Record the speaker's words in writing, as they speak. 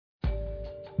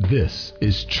This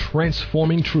is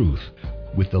Transforming Truth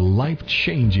with the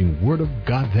life-changing Word of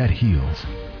God that heals,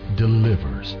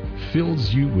 delivers,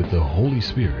 fills you with the Holy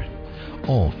Spirit,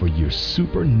 all for your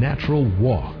supernatural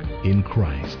walk in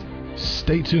Christ.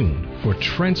 Stay tuned for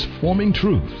Transforming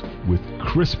Truth with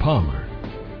Chris Palmer.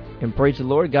 And praise the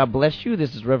Lord. God bless you.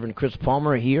 This is Reverend Chris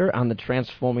Palmer here on the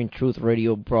Transforming Truth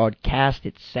radio broadcast.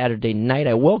 It's Saturday night.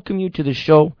 I welcome you to the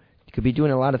show. You could be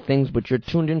doing a lot of things, but you're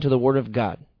tuned into the Word of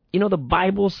God. You know, the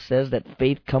Bible says that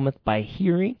faith cometh by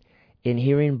hearing, and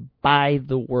hearing by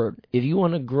the Word. If you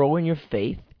want to grow in your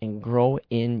faith and grow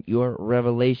in your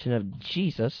revelation of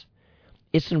Jesus,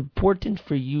 it's important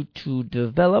for you to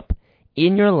develop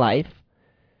in your life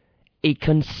a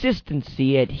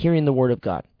consistency at hearing the Word of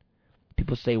God.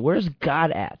 People say, where's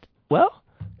God at? Well,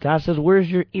 God says,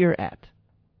 where's your ear at?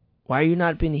 Why are you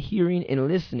not been hearing and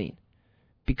listening?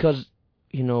 Because,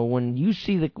 you know, when you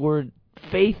see the word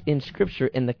faith in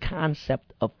Scripture and the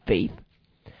concept of faith,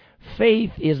 faith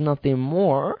is nothing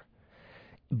more.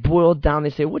 Boiled down,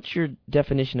 they say, what's your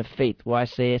definition of faith? Well, I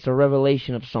say it's a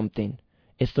revelation of something.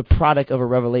 It's the product of a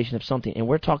revelation of something. And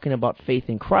we're talking about faith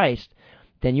in Christ.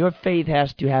 Then your faith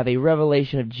has to have a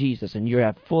revelation of Jesus, and you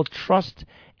have full trust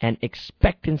and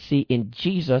expectancy in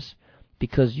Jesus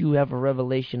because you have a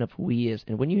revelation of who He is.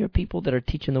 And when you hear people that are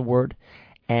teaching the Word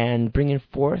and bringing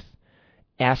forth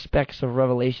aspects of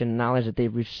revelation knowledge that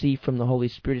they've received from the Holy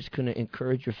Spirit, it's going to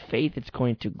encourage your faith. It's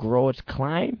going to grow its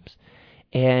climbs,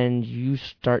 and you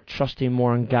start trusting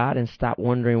more in God and stop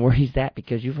wondering where He's at,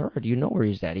 because you've heard, you know where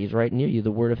He's at. He's right near you. The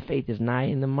word of faith is nigh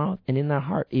in the mouth and in the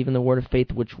heart, even the word of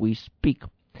faith which we speak.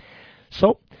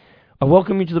 So, I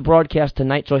welcome you to the broadcast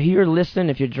tonight. So here, listen.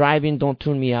 If you're driving, don't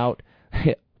tune me out.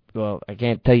 Well, I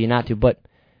can't tell you not to, but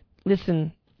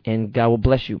listen, and God will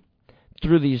bless you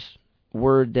through these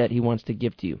word that He wants to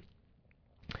give to you.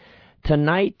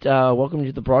 Tonight, welcome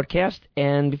to the broadcast,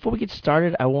 and before we get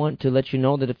started, I want to let you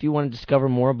know that if you want to discover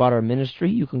more about our ministry,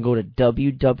 you can go to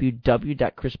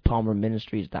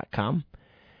www.chrispalmerministries.com.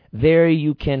 There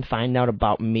you can find out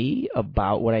about me,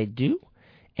 about what I do,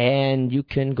 and you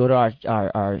can go to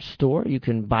our store. You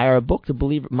can buy our book,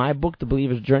 my book, The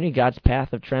Believer's Journey, God's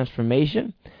Path of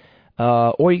Transformation,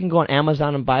 or you can go on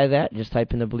Amazon and buy that. Just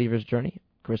type in The Believer's Journey,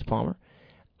 Chris Palmer.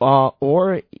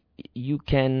 Or you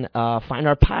can find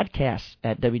our podcasts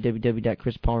at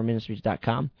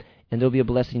www.chrispalmerministries.com, and they'll be a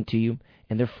blessing to you,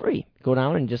 and they're free. Go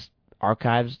down and just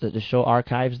archives, the show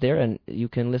archives there, and you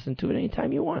can listen to it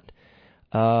anytime you want.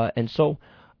 And so,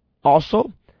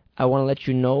 also, I want to let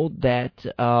you know that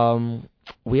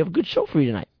we have a good show for you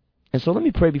tonight. And so let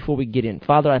me pray before we get in.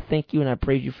 Father, I thank you and I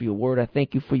praise you for your word. I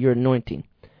thank you for your anointing.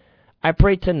 I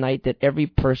pray tonight that every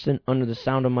person under the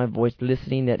sound of my voice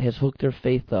listening that has hooked their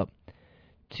faith up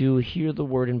to hear the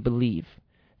word and believe,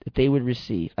 that they would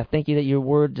receive. I thank you that your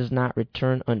word does not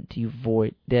return unto you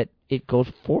void, that it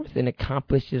goes forth and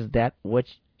accomplishes that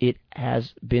which it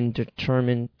has been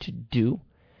determined to do.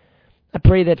 I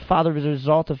pray that, Father, as a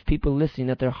result of people listening,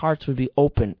 that their hearts would be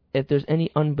open. If there's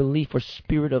any unbelief or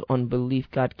spirit of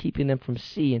unbelief, God, keeping them from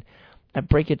seeing, I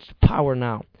break its power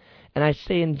now. And I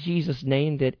say in Jesus'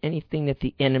 name that anything that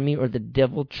the enemy or the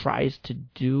devil tries to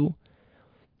do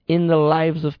in the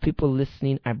lives of people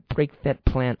listening, I break that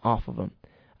plan off of them.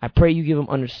 I pray you give them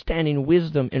understanding,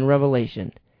 wisdom, and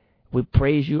revelation. We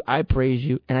praise you, I praise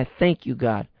you, and I thank you,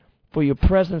 God, for your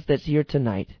presence that's here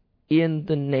tonight. In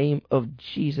the name of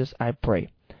Jesus, I pray.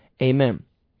 Amen.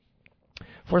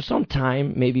 For some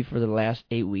time, maybe for the last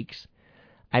 8 weeks,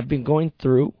 I've been going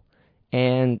through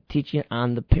and teaching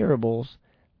on the parables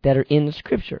that are in the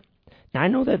Scripture. Now, I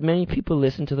know that many people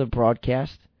listen to the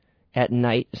broadcast at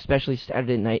night, especially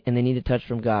Saturday night, and they need a touch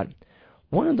from God.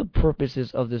 One of the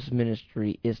purposes of this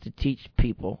ministry is to teach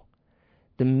people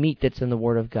the meat that's in the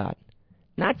Word of God.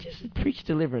 Not just to preach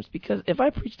deliverance, because if I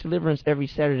preach deliverance every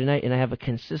Saturday night and I have a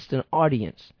consistent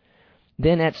audience,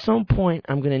 then at some point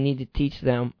I'm going to need to teach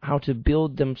them how to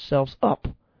build themselves up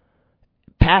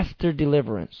past their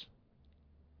deliverance.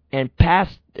 And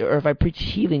or if I preach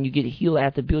healing, you get healed, I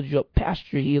have to build you up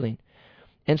past your healing.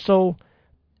 And so,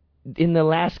 in the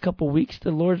last couple of weeks,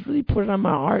 the Lord's really put it on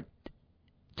my heart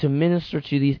to minister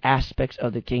to these aspects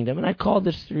of the kingdom. And I call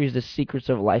this series The Secrets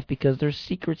of Life, because there's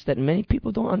secrets that many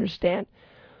people don't understand,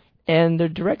 and they're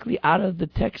directly out of the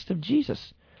text of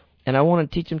Jesus. And I want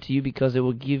to teach them to you because it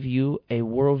will give you a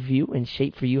worldview and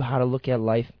shape for you how to look at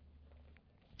life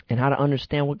and how to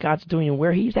understand what God's doing and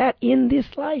where He's at in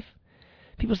this life.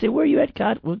 People say, where are you at,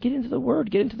 God? Well, get into the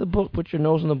Word, get into the book, put your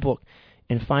nose in the book,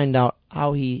 and find out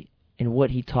how He and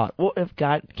what He taught. What if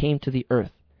God came to the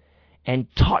earth and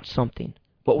taught something?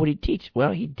 What would He teach?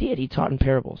 Well, He did. He taught in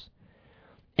parables.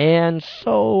 And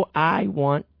so I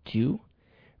want to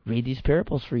read these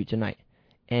parables for you tonight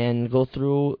and go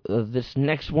through this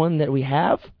next one that we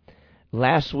have.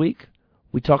 Last week,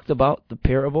 we talked about the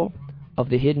parable of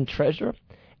the hidden treasure,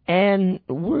 and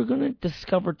we're going to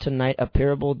discover tonight a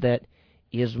parable that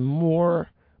is more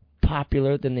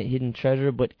popular than the hidden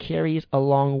treasure, but carries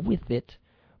along with it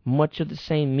much of the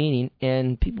same meaning,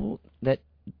 and people that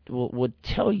would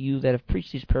tell you that have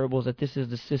preached these parables that this is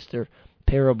the sister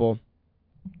parable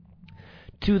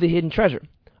to the hidden treasure.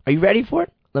 Are you ready for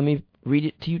it? Let me read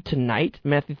it to you tonight.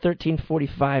 Matthew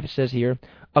 13:45 says here,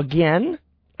 again,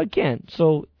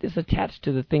 so this is attached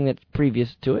to the thing that's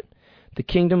previous to it. The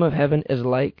kingdom of heaven is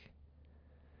like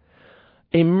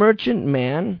a merchant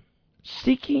man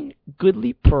seeking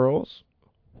goodly pearls,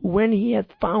 who, when he had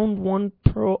found one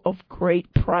pearl of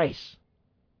great price,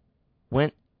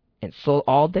 went and sold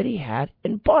all that he had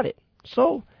and bought it.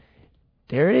 So,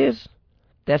 there it is.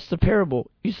 That's the parable.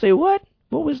 You say, what?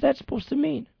 What was that supposed to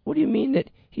mean? What do you mean that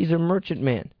he's a merchant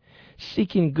man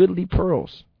seeking goodly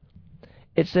pearls?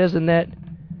 It says in that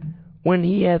when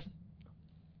he had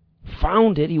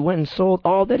found it, he went and sold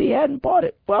all that he had and bought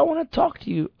it. Well, I want to talk to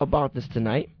you about this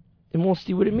tonight, and we'll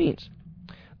see what it means.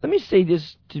 Let me say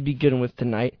this to begin with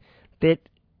tonight, that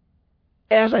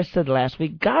as I said last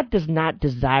week, God does not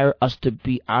desire us to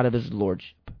be out of his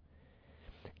lordship.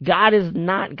 God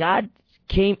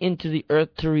came into the earth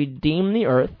to redeem the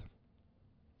earth,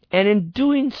 and in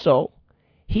doing so,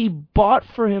 he bought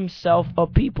for himself a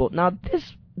people. Now,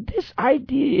 this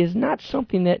idea is not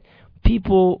something that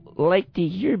people like to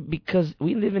hear, because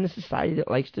we live in a society that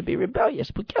likes to be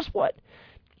rebellious. But guess what?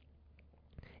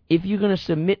 If you're going to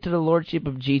submit to the lordship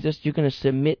of Jesus, you're going to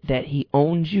submit that he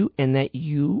owns you and that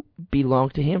you belong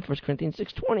to him. 1 Corinthians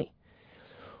 6:20.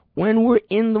 When we're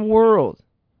in the world,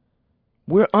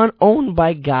 we're unowned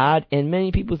by God, and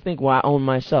many people think, well, I own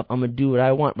myself. I'm going to do what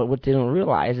I want. But what they don't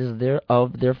realize is they're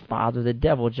of their father, the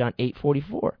devil, John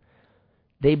 8:44.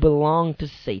 They belong to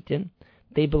Satan.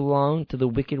 They belong to the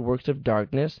wicked works of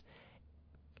darkness.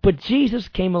 But Jesus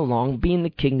came along, being the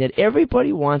king that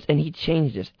everybody wants, and he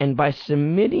changed us. And by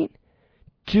submitting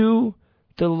to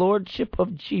the lordship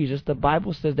of Jesus, the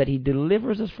Bible says that he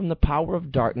delivers us from the power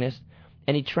of darkness,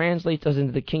 and he translates us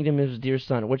into the kingdom of his dear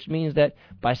Son, which means that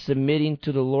by submitting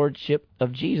to the lordship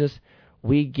of Jesus,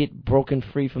 we get broken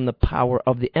free from the power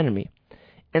of the enemy.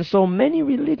 And so many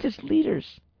religious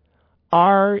leaders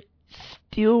are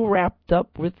still wrapped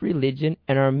up with religion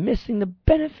and are missing the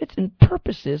benefits and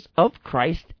purposes of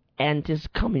Christ and his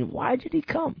coming. Why did he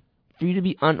come? For you to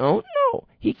be unowned? No.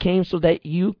 He came so that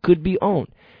you could be owned.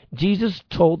 Jesus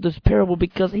told this parable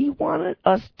because he wanted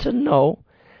us to know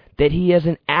that he has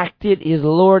enacted his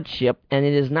lordship, and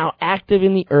it is now active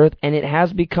in the earth, and it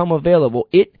has become available.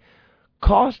 It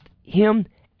cost him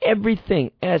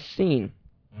everything, as seen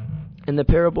in the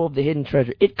parable of the hidden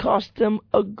treasure. It cost them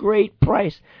a great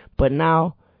price, but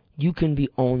now you can be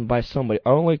owned by somebody. I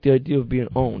don't like the idea of being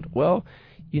owned. Well,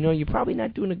 you're probably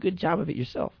not doing a good job of it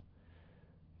yourself.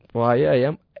 Well,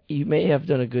 yeah, you may have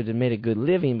done made a good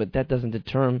living, but that doesn't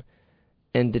determine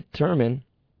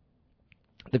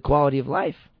the quality of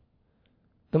life.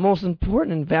 The most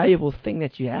important and valuable thing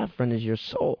that you have, friend, is your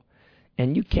soul.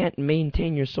 And you can't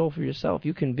maintain your soul for yourself.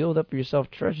 You can build up for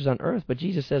yourself treasures on earth, but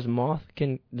Jesus says moth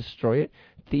can destroy it.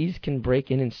 Thieves can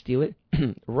break in and steal it.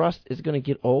 Rust is going to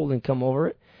get old and come over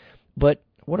it. But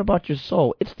what about your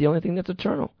soul? It's the only thing that's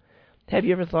eternal. Have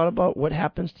you ever thought about what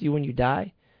happens to you when you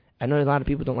die? I know a lot of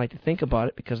people don't like to think about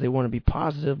it because they want to be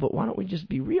positive, but why don't we just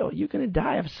be real? You're going to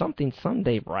die of something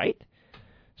someday, right?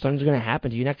 Something's going to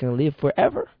happen to you. You're not going to live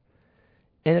forever.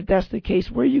 And if that's the case,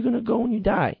 where are you going to go when you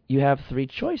die? You have three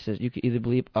choices. You can either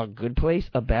believe a good place,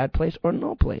 a bad place, or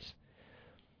no place.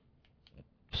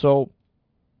 So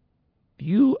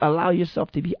you allow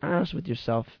yourself to be honest with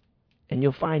yourself, and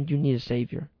you'll find you need a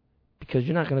Savior, because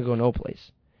you're not going to go no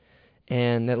place.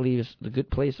 And that leaves the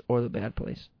good place or the bad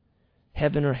place.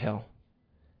 Heaven or hell.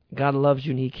 God loves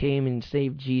you, and he came and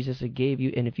saved Jesus and gave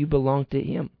you. And if you belong to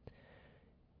him,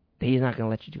 he's not going to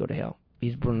let you go to hell.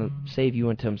 He's going to save you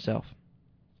unto himself.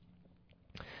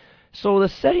 So the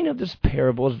setting of this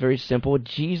parable is very simple.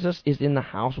 Jesus is in the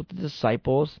house with the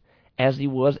disciples as he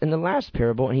was in the last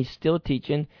parable, and he's still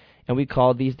teaching, and we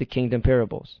call these the kingdom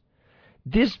parables.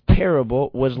 This parable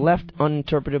was left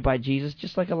uninterpreted by Jesus,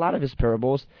 just like a lot of his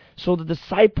parables, so the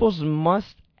disciples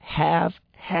must have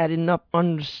had enough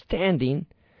understanding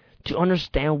to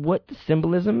understand what the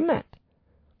symbolism meant.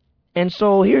 And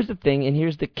so here's the thing, and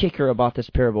here's the kicker about this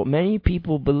parable. Many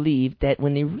people believe that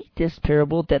when they read this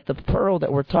parable, that the pearl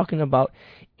that we're talking about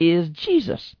is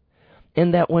Jesus.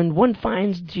 And that when one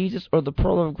finds Jesus or the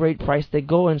pearl of great price, they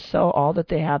go and sell all that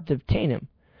they have to obtain him.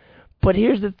 But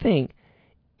here's the thing.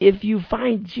 if you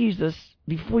find Jesus,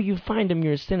 before you find him,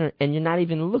 you're a sinner, and you're not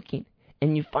even looking,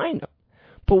 and you find him.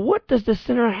 But what does the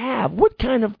sinner have? What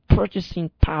kind of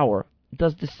purchasing power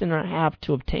does the sinner have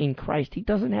to obtain Christ? He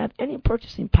doesn't have any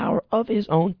purchasing power of his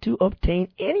own to obtain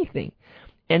anything.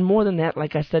 And more than that,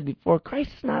 like I said before,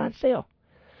 Christ is not on sale.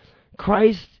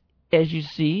 Christ, as you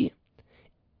see,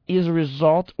 is a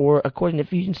result, or according to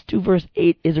Ephesians 2 verse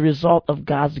 8, is a result of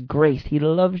God's grace. He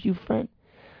loves you, friend.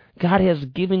 God has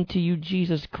given to you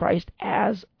Jesus Christ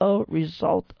as a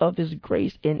result of his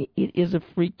grace, and it is a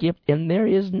free gift, and there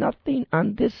is nothing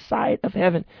on this side of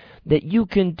heaven that you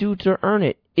can do to earn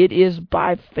it. It is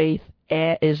by faith,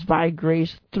 is by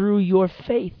grace through your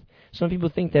faith. Some people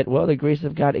think that, well, the grace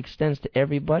of God extends to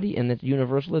everybody, and that's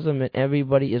universalism, and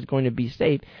everybody is going to be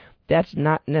saved. That's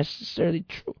not necessarily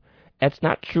true. That's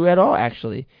not true at all,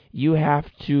 actually. You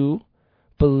have to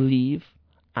believe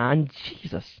on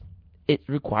Jesus. It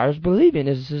requires believing,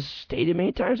 as is stated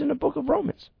many times in the book of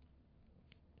Romans.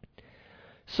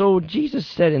 So Jesus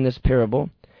said in this parable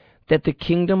that the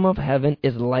kingdom of heaven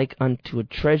is like unto a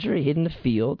treasure hid in the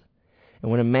field,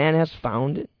 and when a man has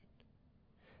found it,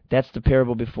 that's the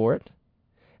parable before it.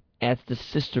 That's the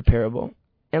sister parable.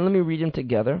 And let me read them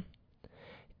together.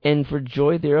 And for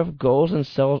joy thereof goes and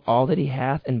sells all that he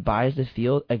hath, and buys the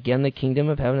field. Again, the kingdom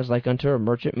of heaven is like unto a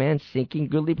merchant man seeking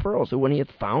goodly pearls, who when he hath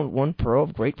found one pearl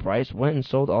of great price, went and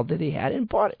sold all that he had and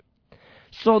bought it.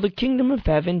 So the kingdom of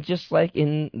heaven, just like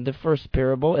in the first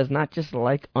parable, is not just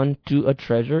like unto a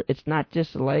treasure. It's not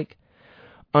just like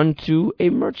unto a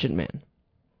merchant man.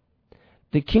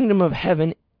 The kingdom of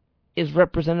heaven is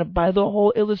represented by the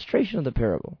whole illustration of the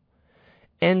parable.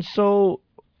 And so,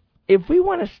 if we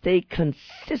want to stay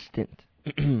consistent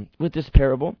with this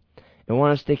parable, and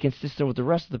want to stay consistent with the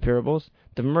rest of the parables,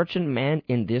 the merchant man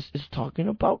in this is talking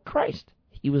about Christ.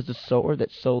 He was the sower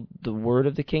that sowed the word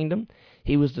of the kingdom.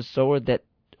 He was the sower that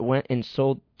went and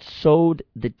sowed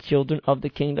the children of the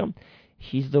kingdom.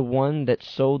 He's the one that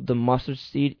sowed the mustard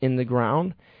seed in the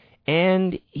ground.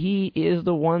 And he is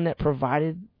the one that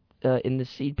provided, in the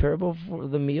seed parable, for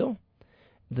the meal,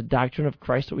 the doctrine of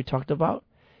Christ that we talked about.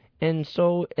 And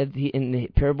so, in the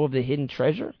parable of the hidden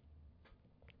treasure,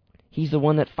 he's the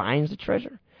one that finds the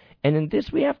treasure. And in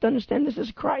this, we have to understand this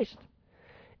is Christ.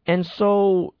 And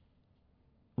so,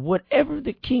 whatever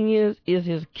the king is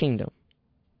his kingdom.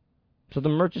 So the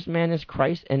merchant man is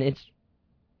Christ, and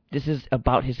this is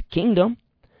about his kingdom.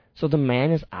 So the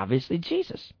man is obviously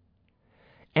Jesus.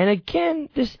 And again,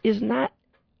 this is not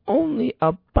only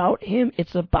about him,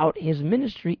 it's about his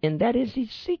ministry, and that is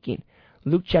he's seeking.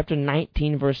 Luke chapter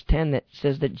 19 verse 10 that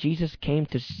says that Jesus came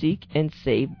to seek and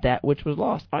save that which was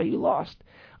lost. Are you lost?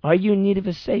 Are you in need of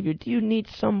a Savior? Do you need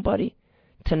somebody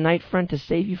tonight, friend, to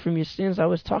save you from your sins? I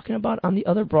was talking about on the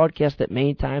other broadcast that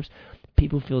many times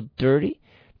people feel dirty.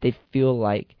 They feel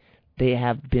like they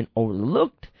have been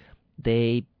overlooked.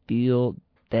 They feel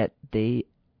that they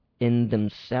in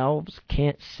themselves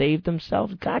can't save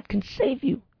themselves. God can save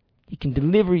you. He can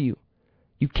deliver you.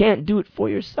 You can't do it for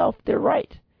yourself. They're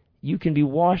right. You can be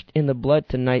washed in the blood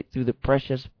tonight through the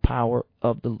precious power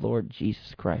of the Lord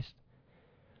Jesus Christ.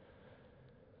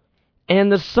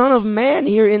 And the Son of Man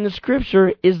here in the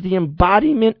Scripture is the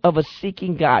embodiment of a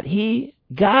seeking God.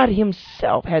 God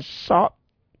himself has sought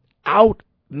out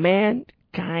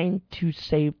mankind to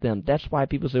save them. That's why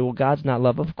people say, well, God's not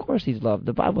love. Of course he's love.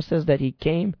 The Bible says that he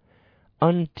came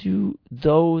unto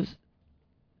those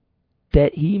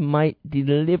that he might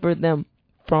deliver them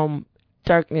from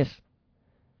darkness.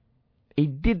 He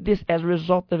did this as a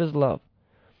result of his love.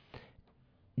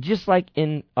 Just like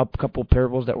in a couple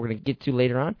parables that we're going to get to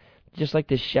later on, just like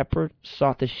the shepherd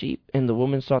sought the sheep and the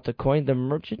woman sought the coin, the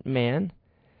merchant man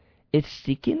is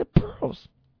seeking the pearls.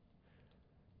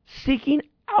 Seeking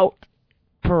out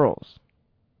pearls.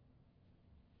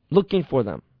 Looking for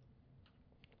them.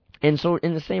 And so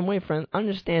in the same way, friends,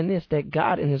 understand this, that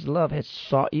God in his love has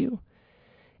sought you.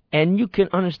 And you can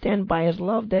understand by his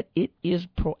love that it is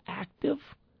proactive.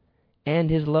 And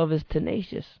his love is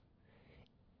tenacious.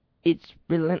 It's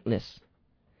relentless.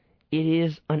 It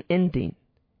is unending.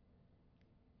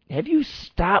 Have you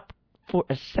stopped for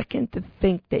a second to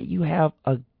think that you have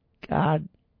a God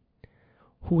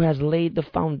who has laid the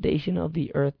foundation of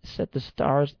the earth, set the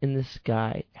stars in the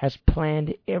sky, has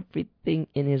planned everything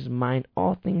in his mind?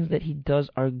 All things that he does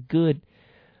are good.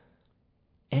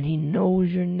 And he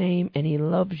knows your name, and he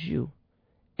loves you.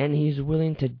 And he's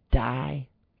willing to die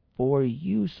for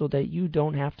you so that you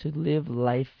don't have to live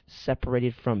life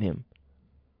separated from him.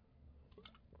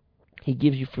 He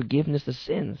gives you forgiveness of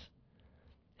sins.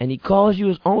 And he calls you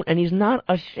his own, and he's not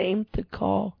ashamed to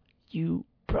call you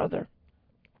brother.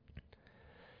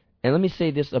 And let me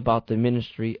say this about the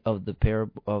ministry of the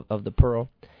parable of the pearl,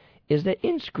 is that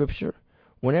in Scripture,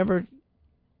 whenever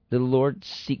the Lord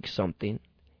seeks something,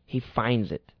 He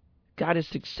finds it. God is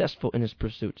successful in His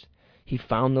pursuits. He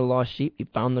found the lost sheep, He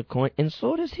found the coin, and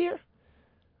so it is here.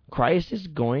 Christ is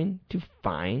going to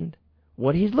find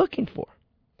what He's looking for.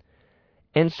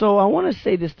 And so I want to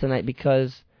say this tonight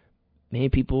because many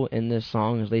people in the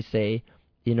songs, they say,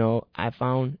 I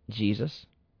found Jesus.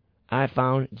 I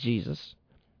found Jesus.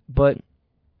 But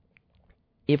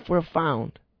if we're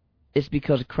found, it's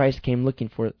because Christ came looking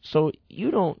for it. So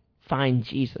you don't find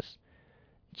Jesus.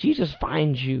 Jesus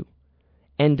finds you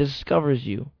and discovers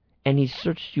you, and He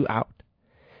searched you out.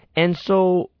 And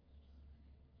so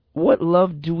what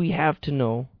love do we have to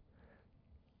know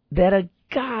that a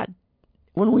God,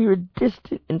 when we were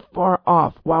distant and far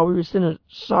off, while we were sinners,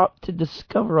 sought to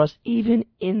discover us even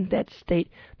in that state?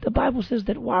 The Bible says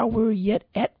that while we were yet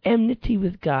at enmity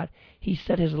with God, He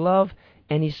set His love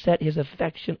and He set His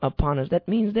affection upon us. That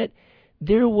means that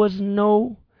there was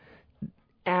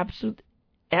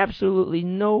absolutely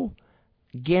no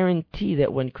guarantee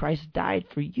that when Christ died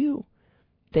for you,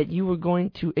 that you were going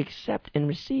to accept and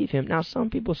receive Him. Now, some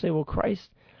people say, well, Christ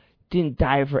didn't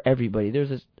die for everybody.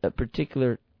 There's a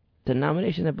particular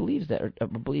denomination that believes that, or a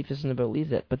belief system that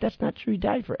believes that. But that's not true. He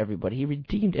died for everybody. He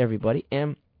redeemed everybody.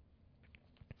 And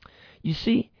you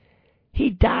see, He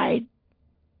died.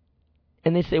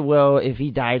 And they say, well, if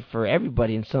He died for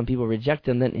everybody and some people reject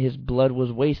Him, then His blood was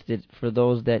wasted for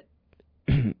those that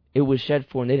it was shed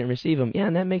for and they didn't receive Him. Yeah,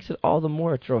 and that makes it all the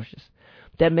more atrocious.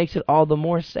 That makes it all the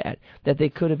more sad that they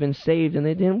could have been saved and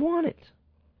they didn't want it.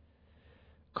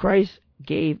 Christ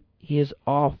gave His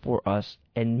all for us,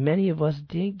 and many of us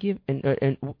didn't give,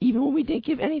 and even when we didn't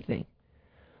give anything.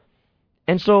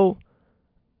 And so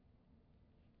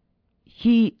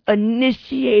He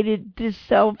initiated this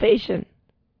salvation.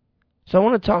 So I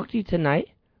want to talk to you tonight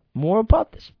more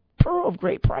about this pearl of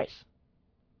great price.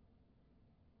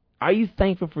 Are you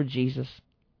thankful for Jesus?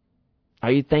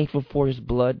 Are you thankful for His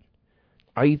blood?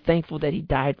 Are you thankful that He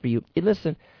died for you?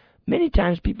 Listen, many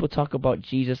times people talk about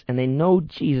Jesus and they know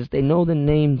Jesus. They know the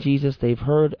name Jesus. They've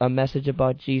heard a message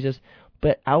about Jesus.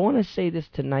 But I want to say this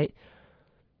tonight.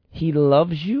 He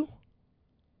loves you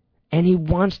and He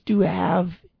wants to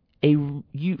have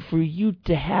for you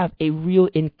to have a real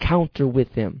encounter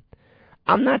with Him.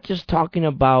 I'm not just talking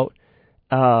about,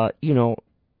 when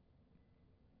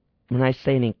I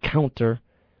say an encounter,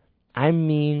 I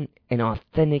mean an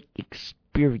authentic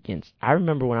experience. I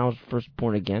remember when I was first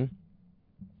born again,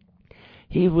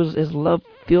 His love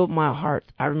filled my heart.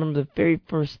 I remember the very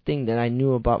first thing that I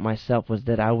knew about myself was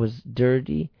that I was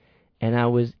dirty and I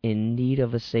was in need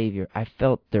of a Savior. I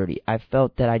felt dirty. I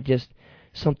felt that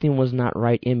something was not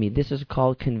right in me. This is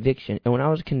called conviction. And when I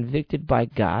was convicted by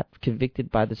God,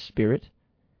 convicted by the Spirit,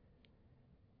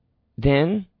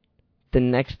 then the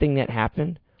next thing that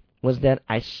happened was that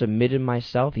I submitted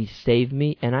myself. He saved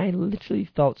me, and I literally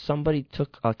felt somebody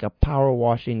took like a power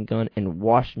washing gun and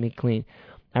washed me clean.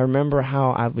 I remember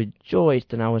how I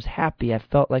rejoiced and I was happy. I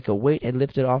felt like a weight had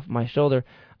lifted off my shoulder.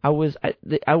 I was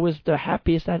the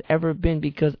happiest I'd ever been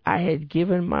because I had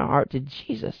given my heart to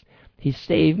Jesus. He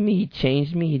saved me. He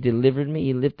changed me. He delivered me.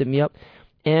 He lifted me up.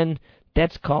 And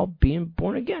that's called being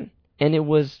born again. And it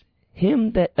was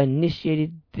Him that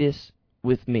initiated this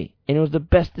with me. And it was the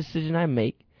best decision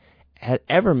I had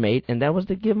ever made, and that was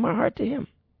to give my heart to Him.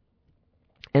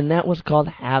 And that was called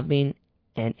having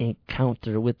an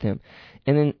encounter with Him.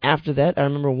 And then after that, I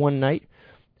remember one night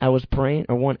I was praying,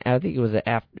 I think it was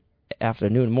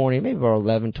afternoon, morning, maybe about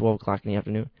 11, 12 o'clock in the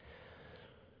afternoon.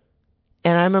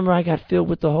 And I remember I got filled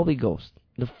with the Holy Ghost.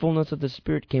 The fullness of the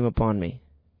Spirit came upon me.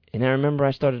 And I remember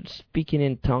I started speaking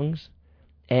in tongues.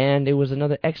 And it was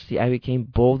another ecstasy. I became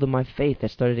bold in my faith. I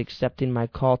started accepting my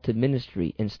call to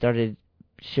ministry and started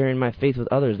sharing my faith with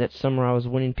others. That summer I was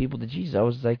winning people to Jesus. I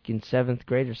was like in 7th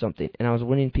grade or something. And I was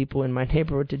winning people in my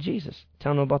neighborhood to Jesus,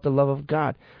 telling them about the love of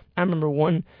God. I remember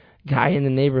one guy in the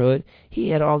neighborhood, he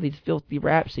had all these filthy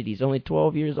rap CDs, only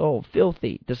 12 years old,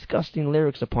 filthy, disgusting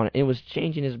lyrics upon it. It was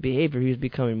changing his behavior. He was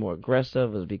becoming more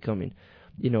aggressive, was becoming,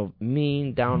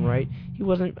 mean, downright. He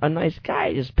wasn't a nice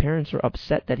guy. His parents were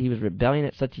upset that he was rebelling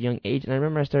at such a young age. And I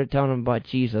remember I started telling him about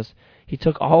Jesus. He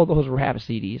took all those rap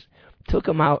CDs, took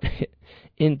them out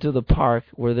into the park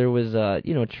where there was,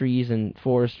 trees and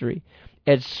forestry,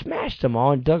 and smashed them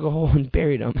all and dug a hole and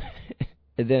buried them.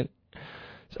 And then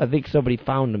I think somebody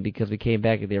found them because we came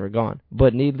back and they were gone.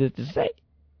 But needless to say,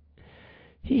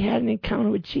 he had an encounter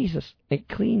with Jesus and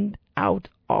cleaned out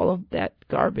all of that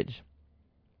garbage.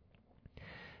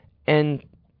 And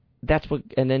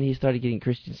then he started getting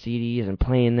Christian CDs and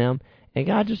playing them, and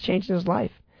God just changed his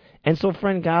life. And so,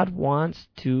 friend, God wants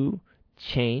to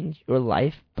change your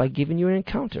life by giving you an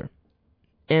encounter.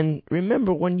 And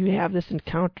remember, when you have this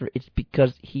encounter, it's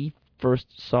because He first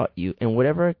sought you. And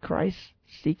whatever Christ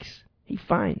seeks, He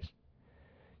finds.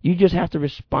 You just have to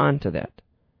respond to that.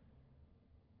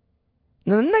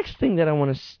 Now, the next thing that I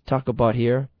want to talk about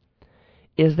here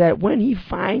is that when He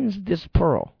finds this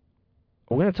pearl,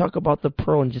 we're going to talk about the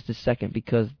pearl in just a second,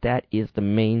 because that is the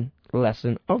main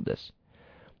lesson of this.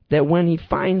 That when He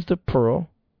finds the pearl,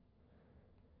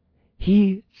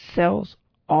 He sells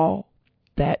all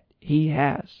that he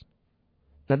has.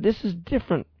 Now, this is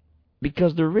different,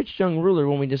 because the rich young ruler,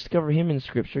 when we discover him in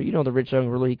Scripture, you know the rich young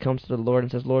ruler, he comes to the Lord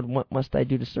and says, Lord, what must I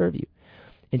do to serve you?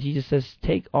 And Jesus says,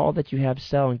 take all that you have,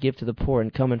 sell, and give to the poor,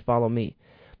 and come and follow me.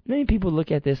 Many people look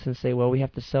at this and say, well, we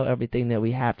have to sell everything that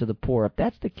we have to the poor. If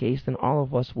that's the case, then all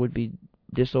of us would be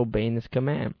disobeying this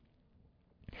command.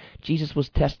 Jesus was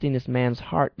testing this man's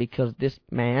heart, because this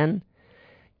man,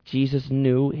 Jesus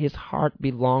knew his heart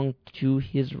belonged to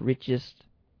his richest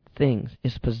things,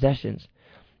 his possessions.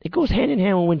 It goes hand in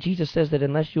hand when Jesus says that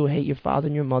unless you hate your father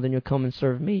and your mother and you'll come and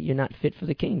serve me, you're not fit for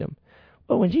the kingdom.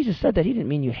 Well, when Jesus said that, He didn't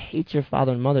mean you hate your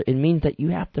father and mother. It means that you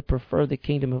have to prefer the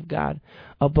kingdom of God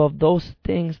above those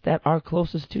things that are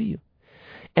closest to you.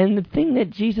 And the thing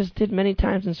that Jesus did many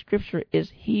times in Scripture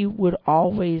is He would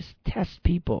always test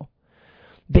people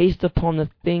based upon the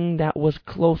thing that was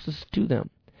closest to them.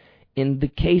 In the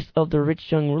case of the rich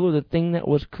young ruler, the thing that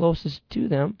was closest to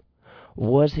them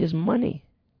was his money.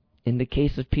 In the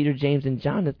case of Peter, James, and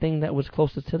John, the thing that was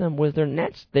closest to them was their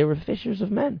nets. They were fishers of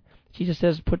men. Jesus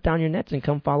says, put down your nets and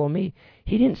come follow me.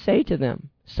 He didn't say to them,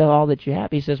 sell all that you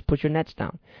have. He says, put your nets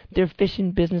down. Their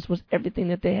fishing business was everything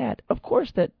that they had. Of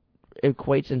course, that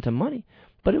equates into money,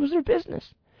 but it was their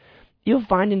business. You'll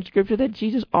find in Scripture that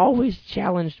Jesus always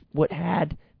challenged what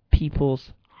had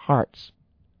people's hearts.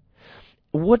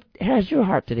 What has your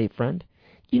heart today, friend?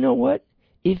 You know what?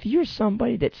 If you're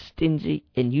somebody that's stingy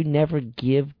and you never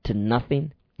give to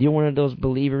nothing, you're one of those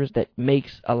believers that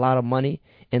makes a lot of money,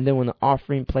 and then when the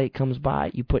offering plate comes by,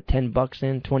 you put $10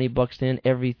 in, $20 in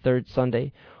every third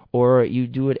Sunday, or you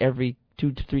do it every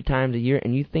 2 to 3 times a year,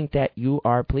 and you think that you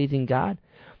are pleasing God,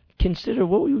 consider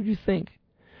what would you think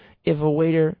if a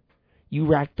waiter, you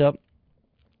racked up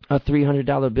a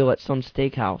 $300 bill at some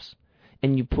steakhouse,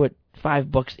 and you put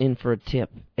 $5 in for a tip,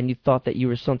 and you thought that you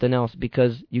were something else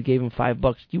because you gave him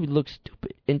 $5. You would look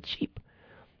stupid and cheap.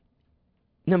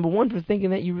 Number one, for thinking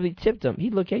that you really tipped him.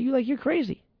 He'd look at you like you're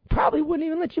crazy. Probably wouldn't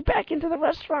even let you back into the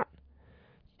restaurant.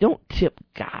 Don't tip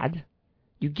God.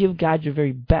 You give God your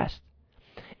very best.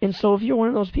 And so if you're one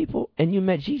of those people and you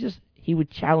met Jesus, He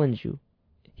would challenge you.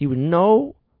 He would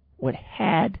know what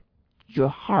had your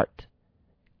heart,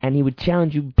 and He would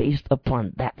challenge you based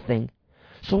upon that thing.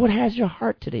 So what has your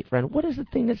heart today, friend? What is the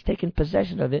thing that's taken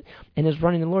possession of it and is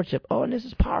running the lordship? Oh, and this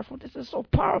is powerful. This is so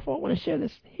powerful. I want to share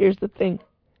this. Here's the thing.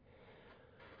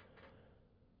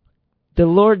 The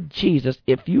Lord Jesus,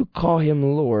 if you call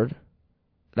Him Lord,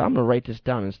 I'm going to write this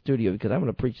down in the studio because I'm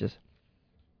going to preach this.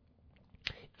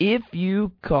 If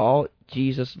you call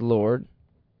Jesus Lord,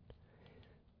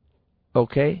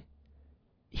 okay,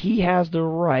 He has the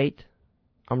right,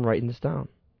 I'm writing this down,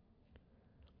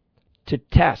 to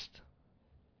test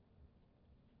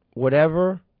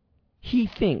whatever He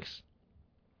thinks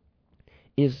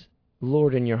is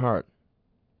Lord in your heart.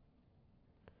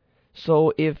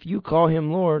 So if you call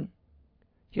Him Lord,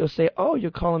 He'll say, oh,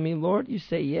 you're calling me Lord? You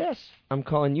say, yes, I'm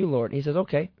calling you Lord. He says,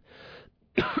 okay.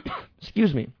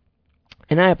 Excuse me.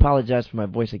 And I apologize for my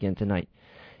voice again tonight.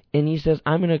 And He says,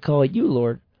 I'm going to call you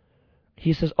Lord.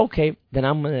 He says, okay, then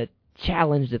I'm going to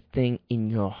challenge the thing in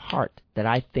your heart that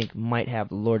I think might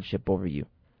have lordship over you.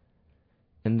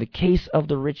 In the case of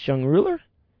the rich young ruler,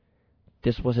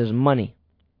 this was his money.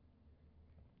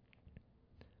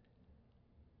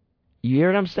 You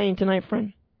hear what I'm saying tonight,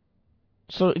 friend?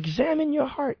 So examine your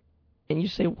heart, and you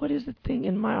say, what is the thing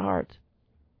in my heart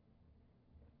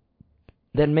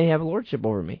that may have lordship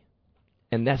over me?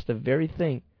 And that's the very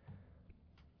thing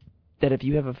that if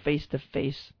you have a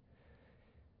face-to-face,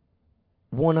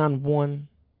 one-on-one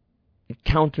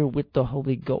encounter with the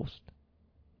Holy Ghost,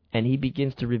 and He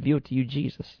begins to reveal to you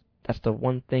Jesus, that's the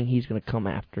one thing He's going to come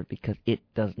after, because it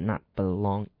does not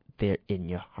belong there in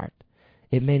your heart.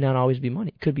 It may not always be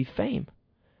money. It could be fame.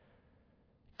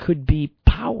 Could be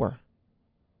power.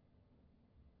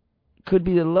 Could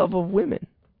be the love of women.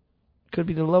 Could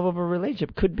be the love of a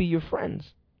relationship. Could be your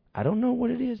friends. I don't know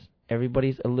what it is.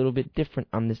 Everybody's a little bit different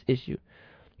on this issue.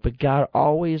 But God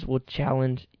always will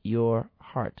challenge your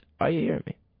heart. Are you hearing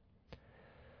me?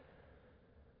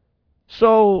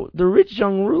 So the rich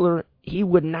young ruler, he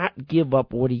would not give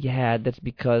up what he had. That's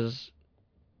because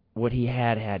what he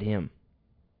had him.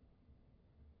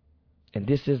 And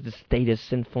this is the state of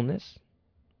sinfulness,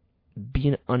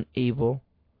 being unable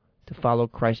to follow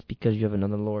Christ because you have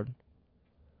another Lord.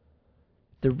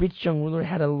 The rich young ruler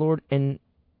had a Lord, and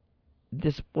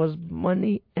this was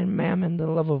money and mammon, the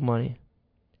love of money.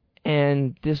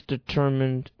 And this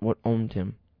determined what owned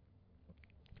him.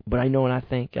 But I know and I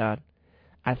thank God.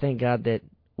 I thank God that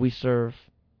we serve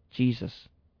Jesus.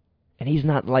 And he's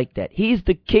not like that. He's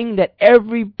the king that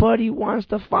everybody wants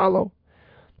to follow.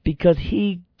 Because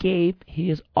he gave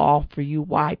his all for you.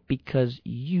 Why? Because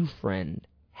you, friend,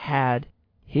 had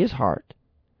his heart.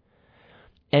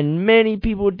 And many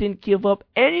people didn't give up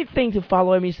anything to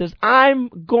follow him. He says, I'm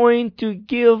going to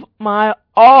give my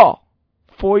all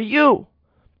for you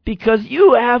because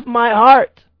you have my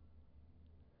heart.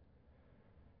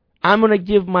 I'm going to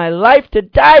give my life to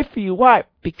die for you. Why?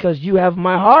 Because you have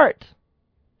my heart.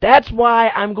 That's why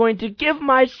I'm going to give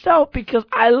myself, because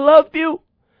I love you.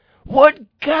 What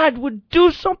God would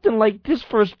do something like this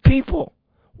for his people?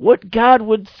 What God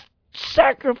would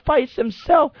sacrifice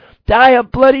himself, die a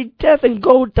bloody death, and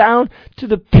go down to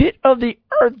the pit of the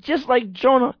earth just like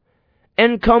Jonah,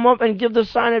 and come up and give the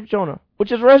sign of Jonah,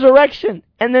 which is resurrection,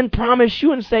 and then promise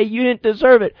you and say you didn't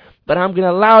deserve it, but I'm going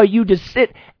to allow you to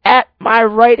sit at my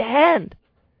right hand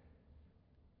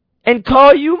and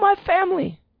call you my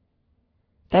family.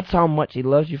 That's how much he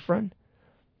loves you, friend.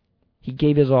 He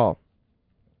gave his all.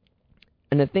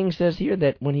 And the thing says here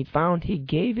that when he found, he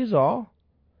gave his all,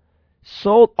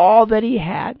 sold all that he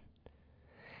had,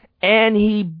 and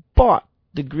he bought.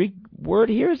 The Greek word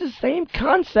here is the same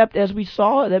concept as we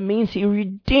saw. That means he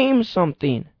redeemed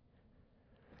something.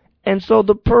 And so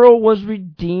the pearl was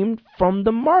redeemed from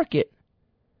the market.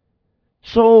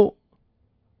 So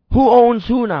who owns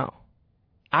who now?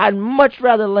 I'd much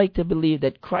rather like to believe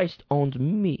that Christ owns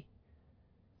me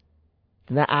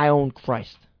than that I own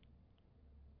Christ.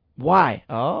 Why?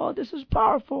 Oh, this is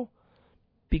powerful.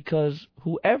 Because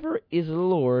whoever is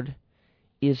Lord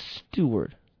is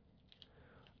steward.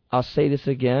 I'll say this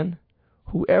again.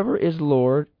 Whoever is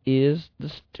Lord is the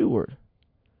steward.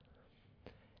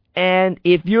 And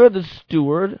if you're the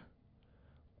steward,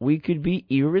 we could be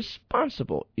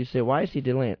irresponsible. You say, why is he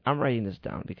delaying? I'm writing this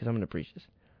down because I'm going to preach this.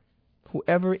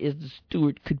 Whoever is the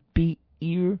steward could be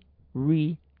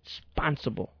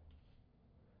irresponsible.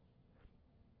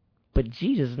 But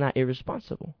Jesus is not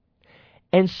irresponsible.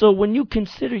 And so when you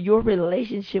consider your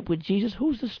relationship with Jesus,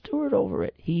 who's the steward over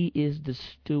it? He is the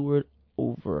steward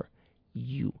over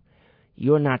you.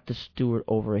 You're not the steward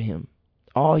over him.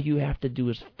 All you have to do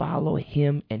is follow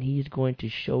him, and he's going to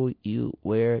show you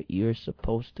where you're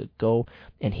supposed to go,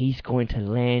 and he's going to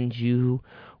land you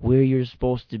where you're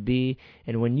supposed to be.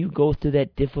 And when you go through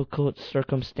that difficult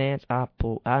circumstance, I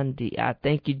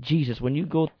thank you, Jesus. When you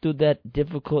go through that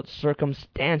difficult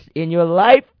circumstance in your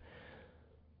life,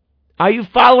 are you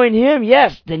following him?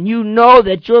 Yes. Then you know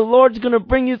that your Lord's going to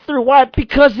bring you through. Why?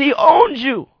 Because he owns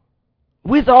you.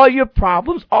 With all your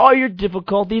problems, all your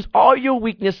difficulties, all your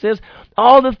weaknesses,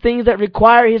 all the things that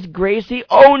require his grace, he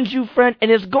owns you, friend,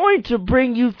 and is going to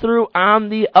bring you through on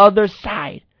the other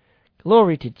side.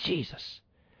 Glory to Jesus.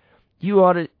 You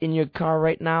ought to, in your car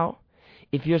right now,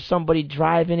 if you're somebody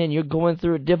driving and you're going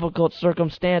through a difficult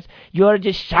circumstance, you ought to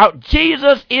just shout,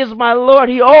 Jesus is my Lord.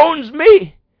 He owns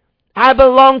me. I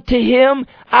belong to him.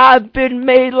 I've been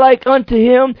made like unto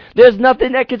him. There's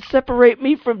nothing that can separate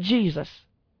me from Jesus.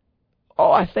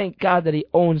 Oh, I thank God that he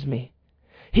owns me.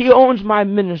 He owns my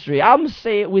ministry. I'm going to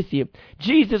say it with you.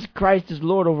 Jesus Christ is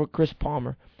Lord over Chris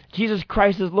Palmer. Jesus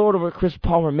Christ is Lord over Chris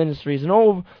Palmer Ministries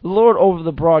and Lord over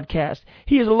the broadcast.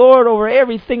 He is Lord over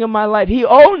everything in my life. He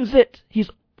owns it. He's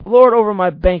Lord over my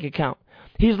bank account.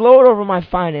 He's Lord over my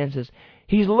finances.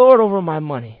 He's Lord over my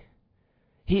money.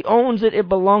 He owns it. It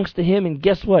belongs to him. And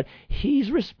guess what? He's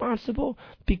responsible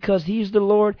because he's the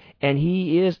Lord, and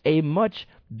he is a much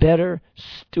better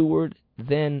steward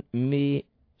than me.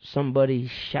 Somebody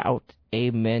shout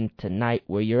amen tonight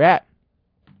where you're at.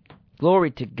 Glory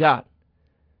to God.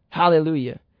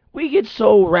 Hallelujah. We get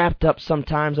so wrapped up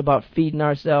sometimes about feeding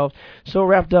ourselves, so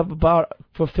wrapped up about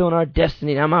fulfilling our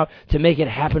destiny. I'm out to make it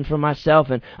happen for myself,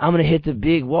 and I'm going to hit the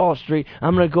big Wall Street.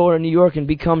 I'm going to go to New York and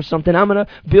become something. I'm going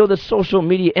to build a social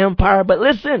media empire. But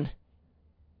listen,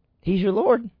 he's your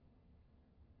Lord.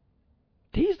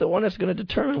 He's the one that's going to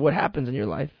determine what happens in your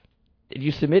life. Did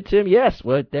you submit to him? Yes.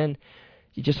 Well, then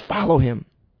you just follow him.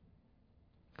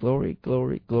 Glory,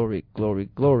 glory, glory, glory,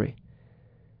 glory.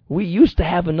 We used to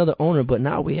have another owner, but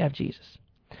now we have Jesus.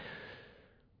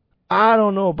 I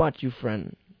don't know about you,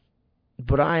 friend,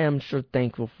 but I am sure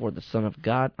thankful for the Son of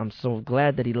God. I'm so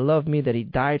glad that he loved me, that he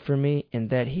died for me, and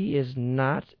that he is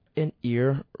not an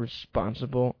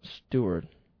irresponsible steward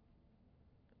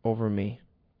over me.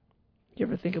 You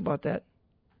ever think about that?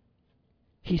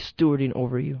 He's stewarding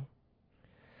over you.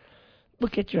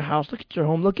 Look at your house, look at your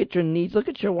home, look at your needs, look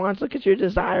at your wants, look at your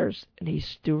desires, and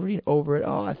He's stewarding over it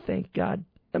all. I thank God.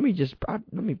 Let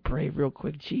me pray real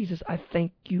quick. Jesus, I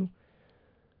thank you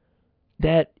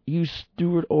that you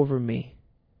steward over me.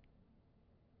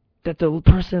 That the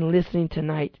person listening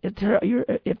tonight,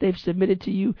 if they've submitted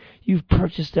to you, you've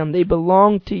purchased them. They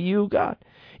belong to you, God.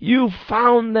 You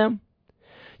found them.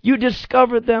 You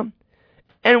discovered them.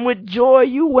 And with joy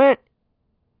you went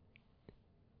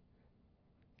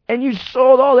and you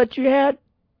sold all that you had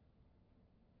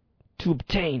to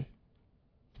obtain.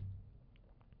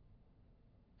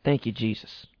 Thank you,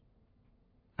 Jesus.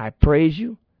 I praise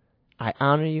you. I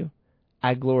honor you.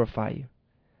 I glorify you.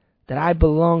 That I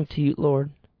belong to you,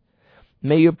 Lord.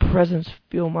 May your presence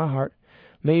fill my heart.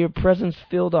 May your presence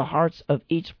fill the hearts of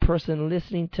each person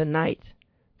listening tonight,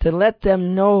 to let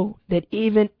them know that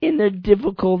even in their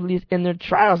difficulties, in their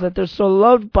trials, that they're so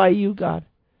loved by you, God.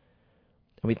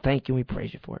 And we thank you and we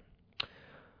praise you for it.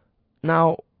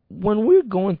 Now, when we're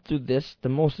going through this, the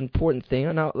most important thing,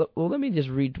 let me just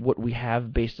read what we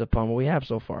have based upon what we have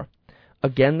so far.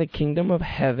 Again, the kingdom of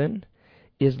heaven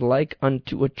is like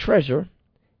unto a treasure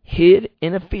hid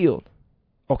in a field.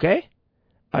 Okay?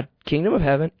 A kingdom of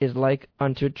heaven is like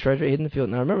unto a treasure hid in the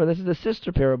field. Now remember, this is the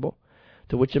sister parable,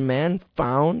 to which a man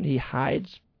found, he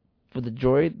hides for the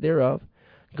joy thereof,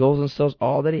 goes and sells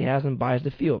all that he has and buys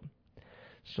the field.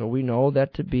 So we know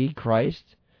that to be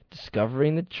Christ,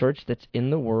 discovering the church that's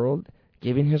in the world,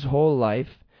 giving his whole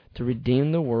life to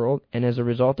redeem the world, and as a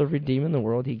result of redeeming the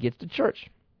world, he gets the church.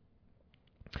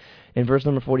 In verse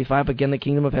number 45, again, the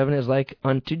kingdom of heaven is like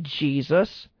unto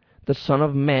Jesus, the Son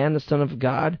of Man, the Son of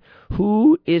God,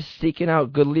 who is seeking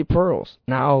out goodly pearls.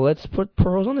 Now, let's put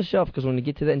pearls on the shelf, because we're going to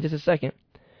get to that in just a second.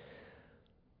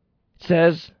 It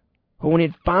says, when he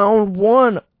had found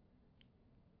one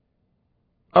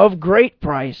of great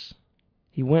price,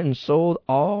 he went and sold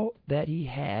all that he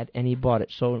had, and he bought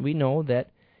it. So we know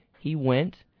that he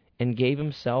went and gave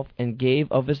himself, and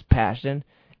gave of his passion,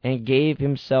 and gave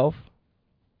himself,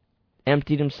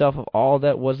 emptied himself of all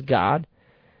that was God,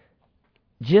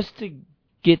 just to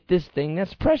get this thing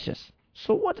that's precious.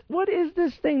 So what is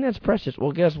this thing that's precious?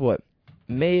 Well, guess what?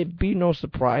 May it be no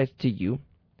surprise to you,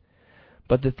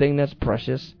 but the thing that's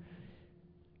precious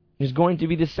is going to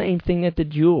be the same thing that the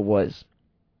jewel was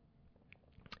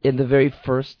in the very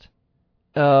first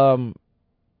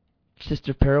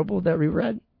sister parable that we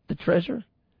read, the treasure,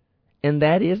 and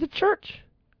that is the church.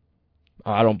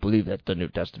 I don't believe that's the New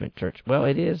Testament church. Well,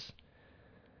 it is.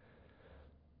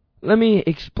 Let me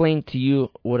explain to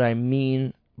you what I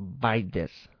mean by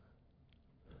this.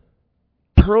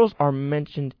 Pearls are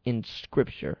mentioned in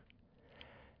Scripture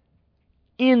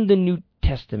in the New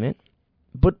Testament,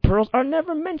 but pearls are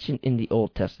never mentioned in the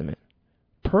Old Testament.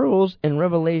 Pearls in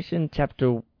Revelation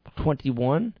chapter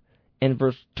 21 and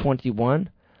verse 21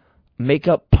 make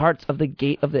up parts of the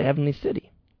gate of the heavenly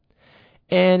city.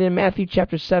 And in Matthew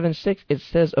chapter 7:6, it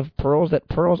says of pearls that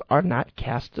pearls are not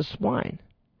cast to swine.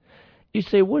 You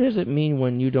say, what does it mean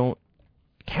when you don't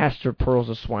cast your pearls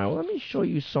to swine? Well, let me show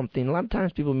you something. A lot of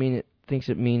times people thinks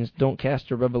it means don't cast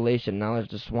your revelation knowledge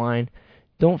to swine.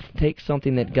 Don't take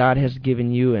something that God has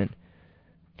given you and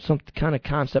some kind of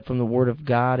concept from the Word of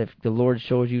God. If the Lord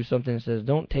shows you something and says,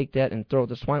 don't take that and throw it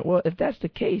to swine. Well, if that's the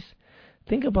case,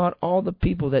 think about all the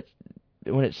people that,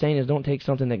 when it's saying is don't take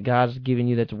something that God's given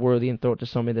you that's worthy and throw it to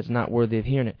somebody that's not worthy of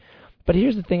hearing it. But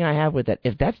here's the thing I have with that.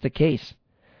 If that's the case,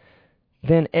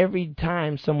 then every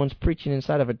time someone's preaching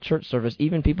inside of a church service,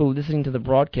 even people listening to the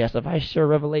broadcast, if I share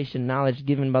revelation knowledge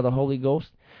given by the Holy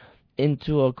Ghost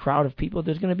into a crowd of people,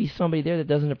 there's going to be somebody there that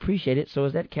doesn't appreciate it. So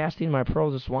is that casting my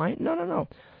pearls to swine? No.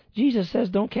 Jesus says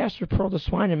don't cast your pearls to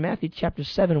swine in Matthew chapter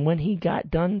 7 when he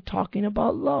got done talking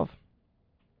about love.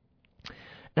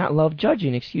 Not love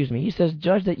judging, excuse me. He says,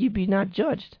 judge that you be not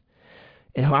judged.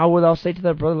 And how wilt thou say to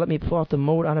thy brother, let me pull out the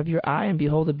mote out of your eye, and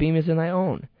behold, the beam is in thy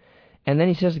own? And then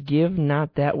he says, give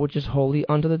not that which is holy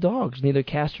unto the dogs, neither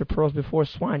cast your pearls before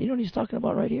swine. You know what he's talking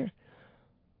about right here?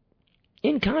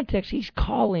 In context, he's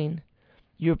calling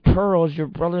your pearls your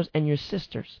brothers and your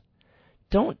sisters.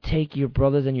 Don't take your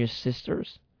brothers and your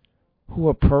sisters, who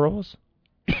are pearls,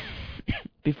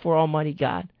 before Almighty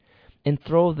God, and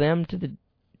throw them to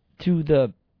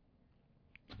the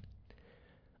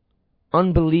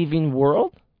unbelieving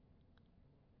world.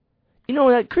 You know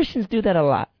that Christians do that a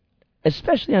lot.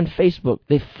 Especially on Facebook,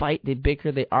 they fight, they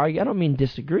bicker, they argue. I don't mean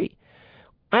disagree.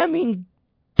 I mean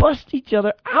bust each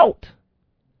other out.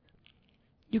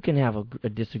 You can have a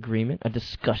disagreement, a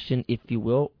discussion, if you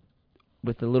will,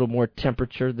 with a little more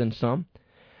temperature than some.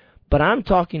 But I'm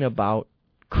talking about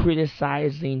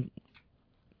criticizing,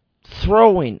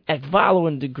 throwing, ekvalo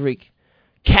in the Greek,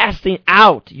 casting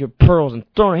out your pearls and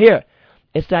throwing here.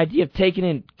 It's the idea of taking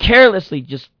in carelessly,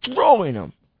 just throwing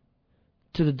them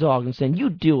to the dog and saying, you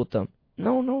deal with them.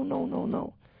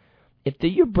 No. If they're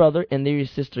your brother and they're your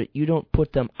sister, you don't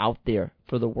put them out there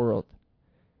for the world.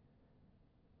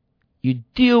 You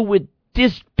deal with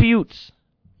disputes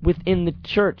within the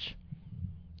church,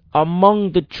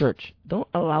 among the church. Don't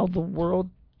allow the world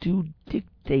to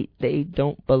dictate. They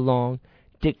don't belong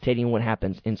dictating what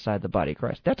happens inside the body of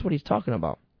Christ. That's what he's talking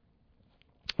about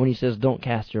when he says, don't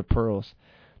cast your pearls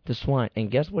to swine. And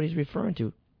guess what he's referring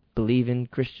to? Believing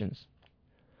Christians.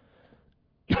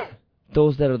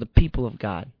 Those that are the people of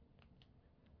God.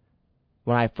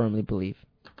 What I firmly believe.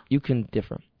 You can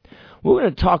differ. We're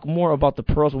going to talk more about the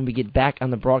pearls when we get back on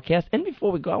the broadcast. And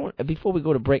before we go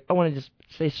to break, I want to just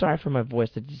say sorry for my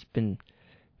voice. I've just been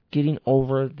getting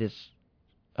over this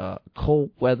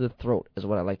cold weather throat, is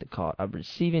what I like to call it. I'm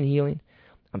receiving healing.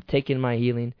 I'm taking my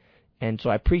healing. And so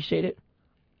I appreciate it.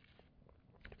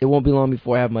 It won't be long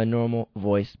before I have my normal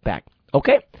voice back.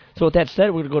 Okay? So with that said,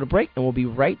 we're going to go to break, and we'll be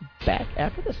right back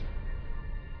after this.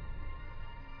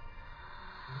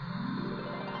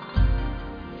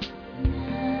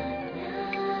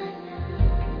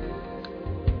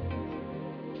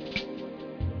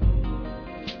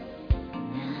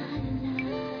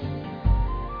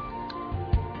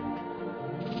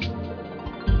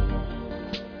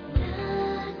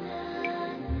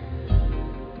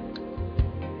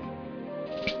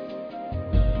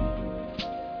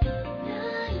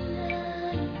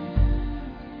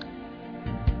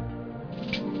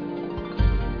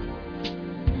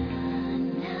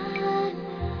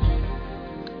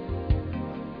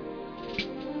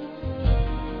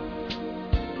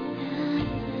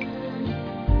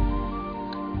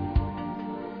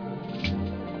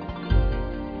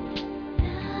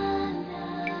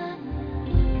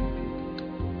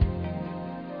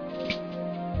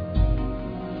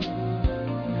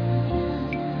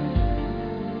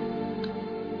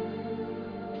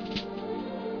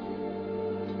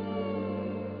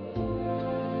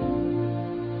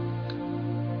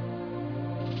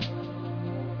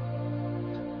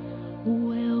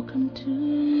 Welcome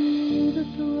to the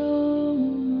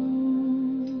throne.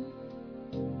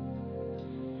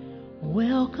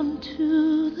 Welcome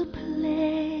to the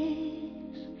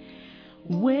place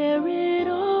where it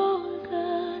all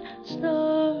got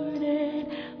started.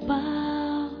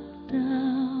 Bow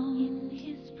down in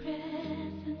His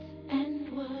presence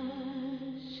and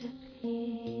worship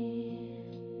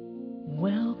Him.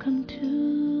 Welcome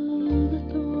to the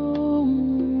throne.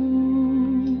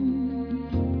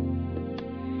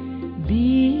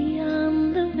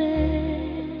 Beyond the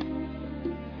veil,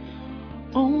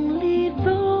 only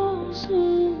those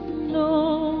who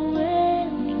know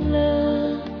and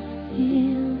love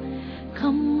Him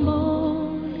come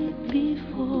boldly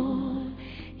before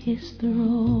His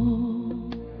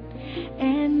throne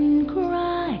and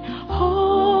cry,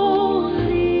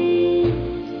 holy,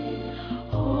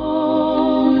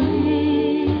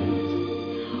 holy,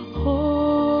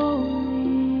 holy,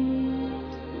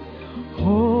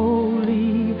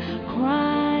 holy.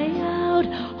 Cry out,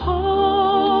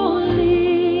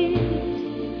 holy,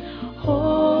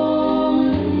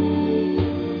 holy,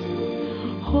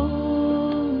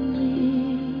 holy,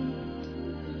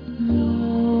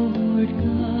 Lord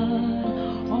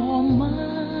God Almighty.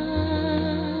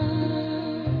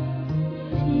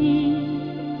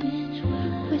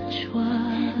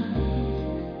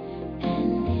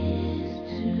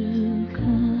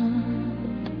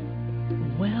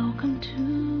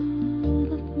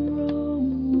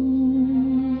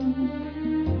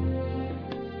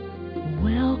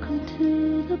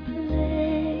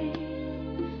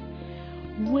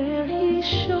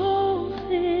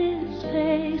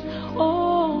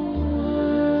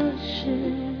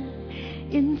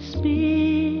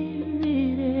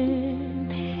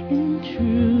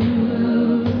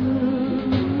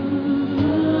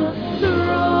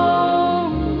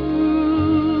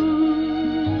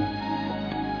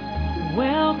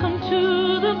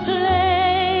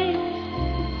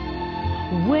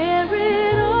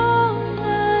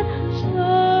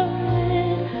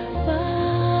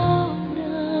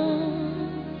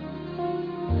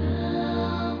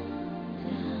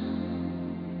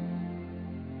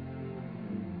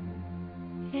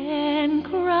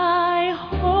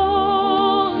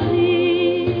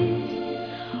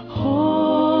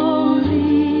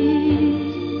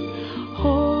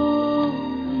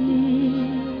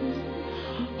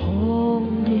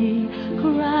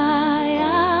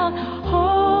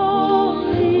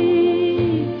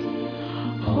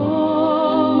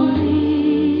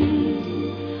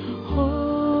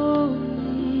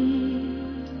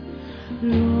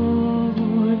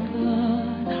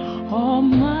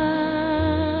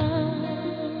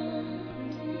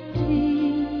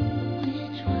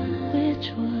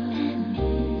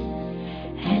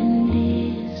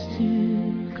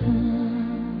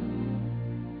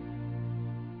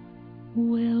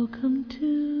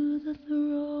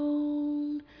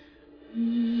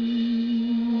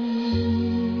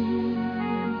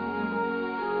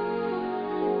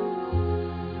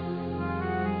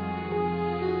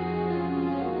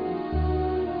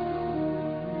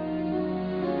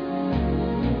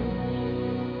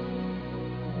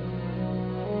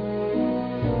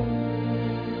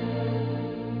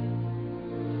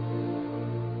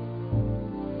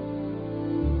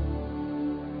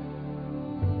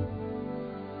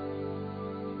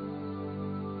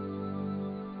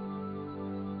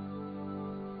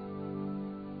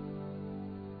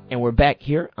 And we're back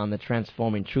here on the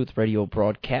Transforming Truth radio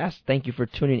broadcast. Thank you for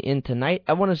tuning in tonight.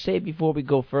 I want to say before we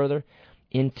go further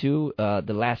into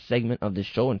the last segment of the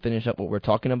show and finish up what we're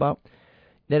talking about,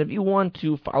 that if you want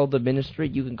to follow the ministry,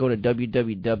 you can go to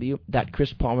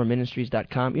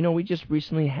www.chrispalmerministries.com. You know, we just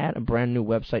recently had a brand new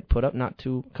website put up not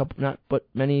but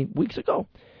many weeks ago.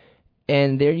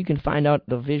 And there you can find out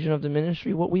the vision of the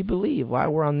ministry, what we believe, why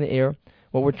we're on the air,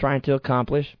 what we're trying to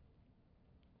accomplish.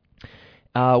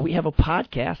 We have a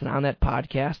podcast, and on that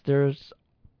podcast, there's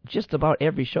just about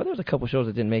every show. There's a couple shows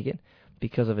that didn't make it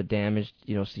because of a damaged,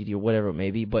 CD or whatever it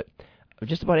may be, but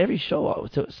just about every show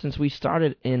since we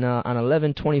started on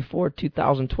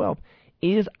 11/24/2012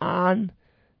 is on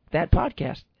that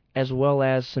podcast, as well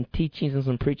as some teachings and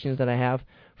some preachings that I have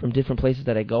from different places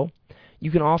that I go. You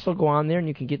can also go on there and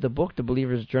you can get the book, The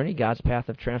Believer's Journey, God's Path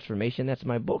of Transformation. That's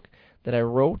my book that I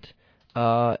wrote.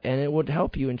 And it would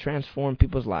help you and transform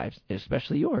people's lives,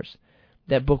 especially yours.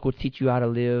 That book will teach you how to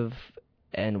live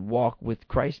and walk with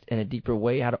Christ in a deeper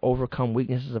way, how to overcome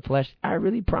weaknesses of flesh. I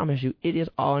really promise you, it is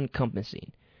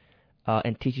all-encompassing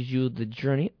and teaches you the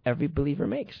journey every believer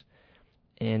makes.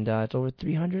 And it's over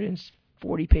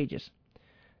 340 pages.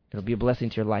 It'll be a blessing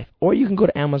to your life. Or you can go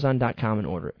to Amazon.com and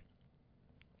order it.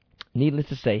 Needless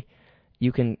to say,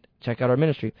 you can check out our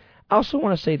ministry. I also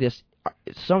want to say this.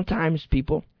 Sometimes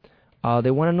people...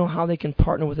 they want to know how they can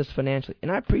partner with us financially.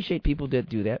 And I appreciate people that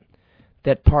do that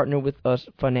partner with us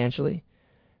financially,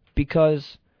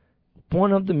 because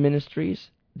one of the ministries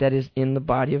that is in the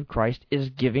body of Christ is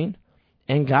giving,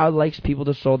 and God likes people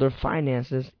to sow their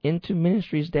finances into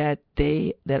ministries that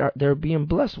they're being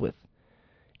blessed with.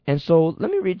 And so let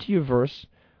me read to you a verse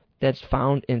that's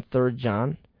found in 3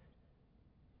 John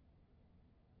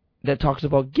that talks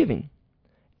about giving.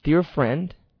 Dear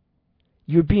friend,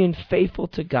 you're being faithful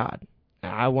to God.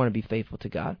 I want to be faithful to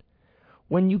God.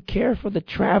 When you care for the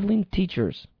traveling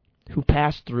teachers who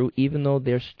pass through, even though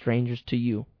they're strangers to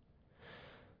you.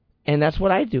 And that's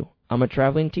what I do. I'm a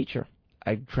traveling teacher.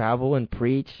 I travel and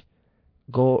preach,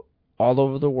 go all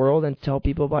over the world and tell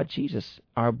people about Jesus.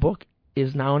 Our book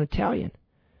is now in Italian.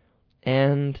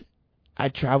 And I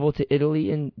travel to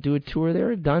Italy and do a tour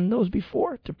there. I've done those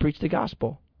before to preach the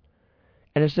gospel.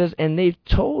 And it says, and they've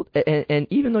told, and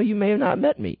even though you may have not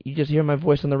met me, you just hear my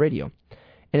voice on the radio.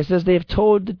 And it says, they have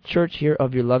told the church here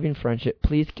of your loving friendship.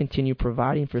 Please continue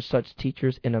providing for such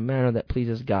teachers in a manner that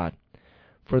pleases God.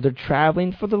 For they're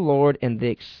traveling for the Lord, and they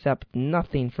accept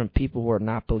nothing from people who are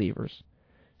not believers.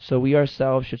 So we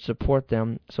ourselves should support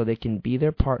them so they can be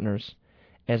their partners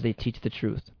as they teach the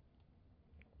truth.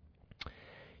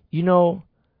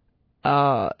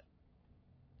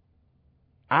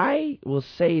 I will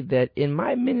say that in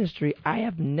my ministry, I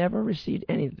have never received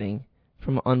anything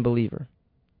from an unbeliever.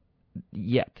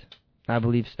 Yet. I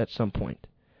believe at some point.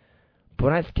 But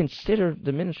when I've considered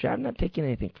the ministry, I've not taken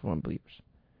anything from unbelievers.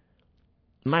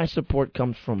 My support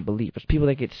comes from believers, people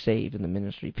that get saved in the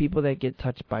ministry, people that get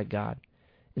touched by God.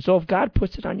 And so if God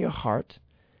puts it on your heart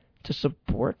to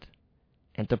support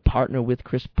and to partner with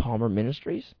Chris Palmer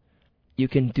Ministries, you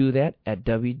can do that at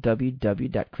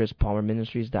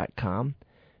www.chrispalmerministries.com.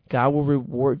 God will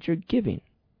reward your giving.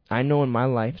 I know in my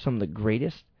life some of the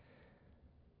greatest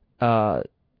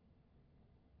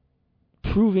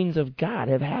provings of God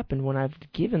have happened when I've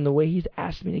given the way He's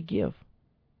asked me to give.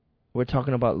 We're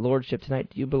talking about lordship tonight.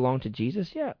 Do you belong to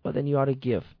Jesus? Yeah. Well, then you ought to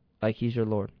give like He's your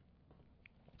Lord.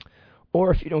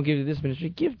 Or if you don't give to this ministry,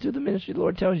 give to the ministry the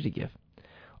Lord tells you to give.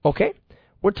 Okay?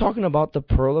 We're talking about the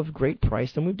pearl of great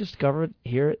price, and we've discovered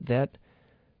here that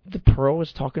the pearl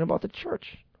is talking about the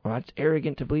church. Well, that's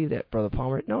arrogant to believe that, Brother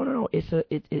Palmer. No.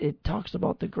 It talks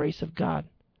about the grace of God.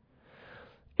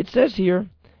 It says here,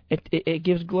 it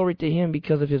gives glory to Him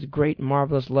because of His great,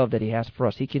 marvelous love that He has for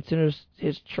us. He considers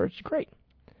His church great.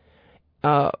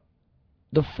 The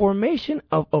formation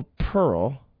of a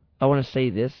pearl, I want to say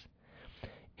this,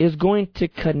 is going to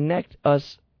connect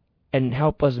us and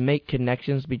help us make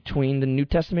connections between the New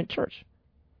Testament church.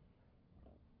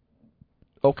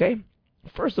 Okay?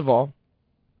 First of all,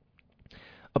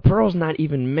 a pearl is not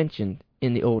even mentioned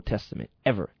in the Old Testament,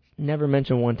 ever. Never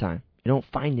mentioned one time. You don't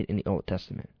find it in the Old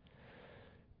Testament.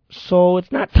 So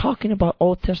it's not talking about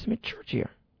Old Testament church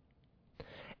here.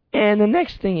 And the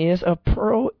next thing is, a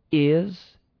pearl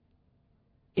is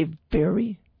a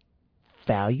very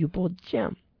valuable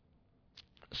gem.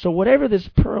 So whatever this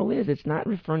pearl is, it's not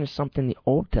referring to something in the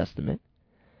Old Testament.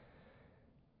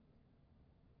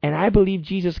 And I believe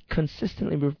Jesus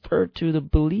consistently referred to the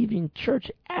believing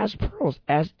church as pearls,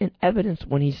 as in evidence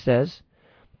when He says,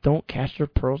 don't cast your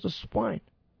pearls to swine.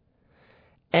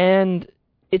 And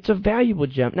it's a valuable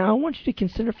gem. Now, I want you to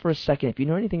consider for a second, if you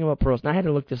know anything about pearls, and I had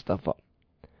to look this stuff up.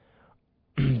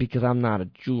 because I'm not a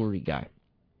jewelry guy.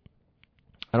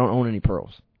 I don't own any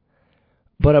pearls.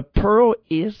 But a pearl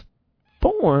is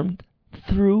formed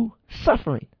through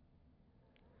suffering.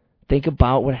 Think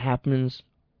about what happens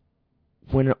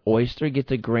when an oyster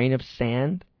gets a grain of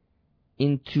sand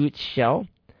into its shell.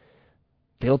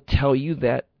 They'll tell you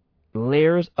that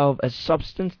layers of a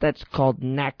substance that's called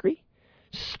nacre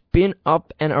spin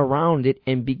up and around it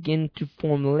and begin to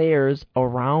form layers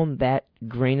around that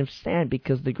grain of sand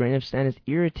because the grain of sand is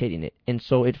irritating it. And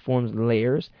so it forms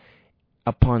layers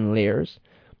upon layers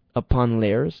upon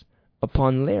layers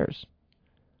upon layers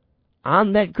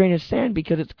on that grain of sand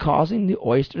because it's causing the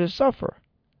oyster to suffer.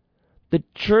 The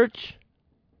church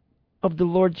of the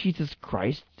Lord Jesus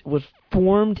Christ was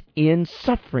formed in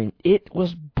suffering. It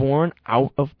was born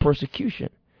out of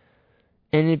persecution.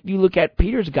 And if you look at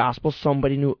Peter's gospel,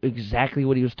 somebody knew exactly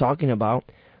what he was talking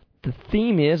about. The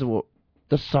theme is, well,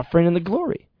 the suffering and the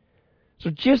glory. So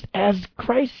just as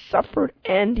Christ suffered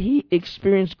and he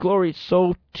experienced glory,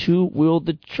 so too will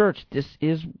the church. This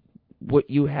is what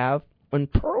you have in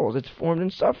pearls. It's formed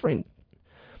in suffering.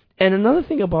 And another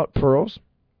thing about pearls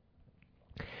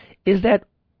is that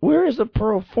where is a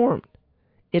pearl formed?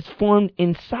 It's formed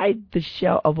inside the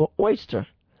shell of an oyster.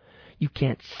 You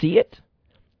can't see it.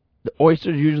 The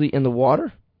oyster is usually in the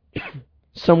water,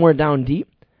 somewhere down deep.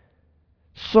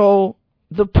 So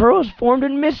the pearl is formed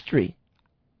in mystery,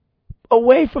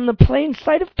 away from the plain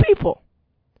sight of people.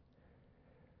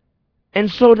 And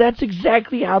so that's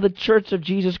exactly how the church of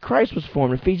Jesus Christ was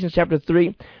formed. Ephesians chapter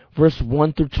 3, verse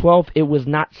 1 through 12, it was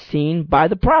not seen by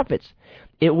the prophets.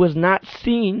 It was not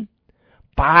seen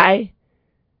by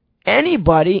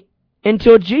anybody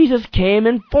until Jesus came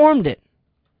and formed it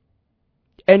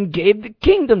and gave the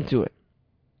kingdom to it.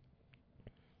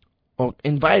 Or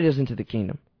invited us into the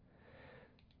kingdom.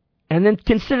 And then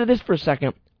consider this for a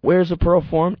second. Where is a pearl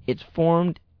formed? It's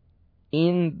formed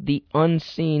in the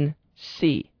unseen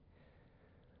sea.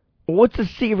 What's the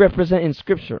sea represent in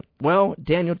Scripture? Well,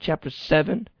 Daniel chapter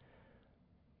 7,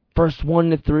 verse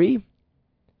 1 to 3,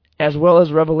 as well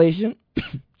as Revelation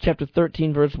chapter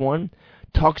 13, verse 1,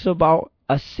 talks about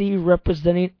a sea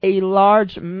representing a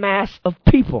large mass of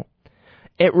people.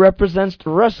 It represents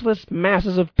restless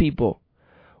masses of people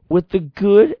with the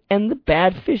good and the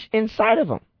bad fish inside of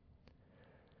them.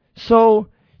 So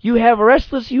you have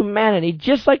restless humanity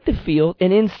just like the field,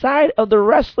 and inside of the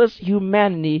restless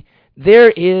humanity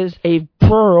there is a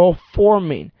pearl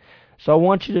forming. So I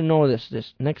want you to know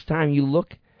this. Next time you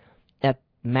look at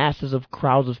masses of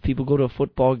crowds of people, go to a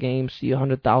football game, see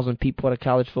 100,000 people at a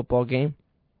college football game.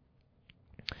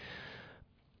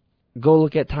 Go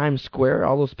look at Times Square,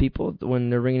 all those people when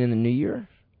they're ringing in the New Year.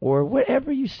 Or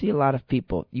wherever you see a lot of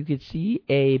people, you could see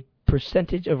a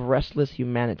percentage of restless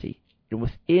humanity. And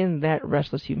within that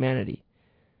restless humanity,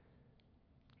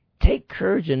 take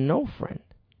courage and know, friend,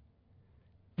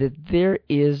 that there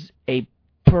is a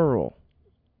pearl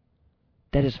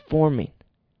that is forming,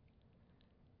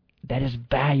 that is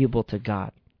valuable to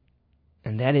God,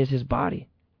 and that is His body.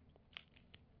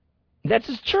 That's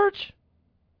His church.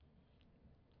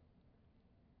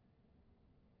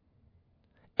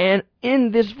 And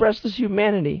in this restless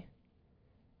humanity,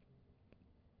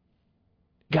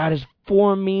 God is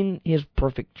forming His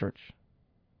perfect church.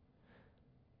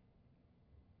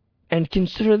 And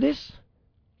consider this,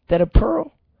 that a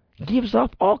pearl gives off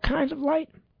all kinds of light.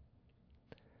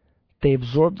 They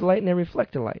absorb the light and they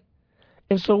reflect the light.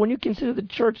 And so when you consider the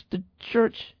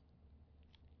church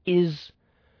is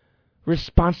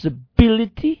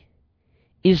responsibility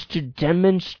is to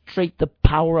demonstrate the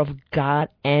power of God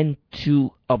and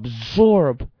to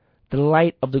absorb the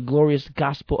light of the glorious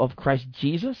gospel of Christ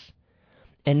Jesus.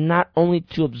 And not only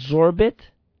to absorb it,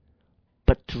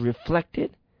 but to reflect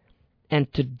it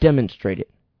and to demonstrate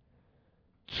it.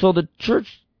 So the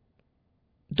church,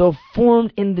 though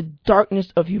formed in the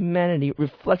darkness of humanity,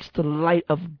 reflects the light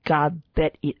of God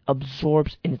that it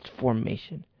absorbs in its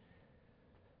formation.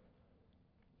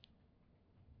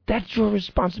 That's your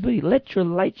responsibility. Let your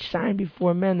light shine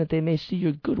before men that they may see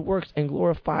your good works and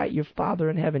glorify your Father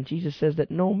in heaven. Jesus says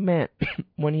that no man,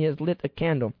 when he has lit a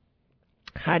candle,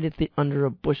 hideth it under a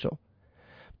bushel,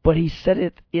 but he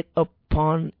setteth it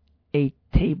upon a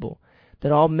table,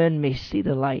 that all men may see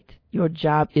the light. Your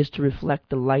job is to reflect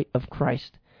the light of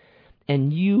Christ.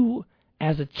 And you,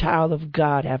 as a child of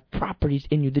God, have properties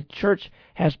in you. The church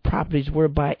has properties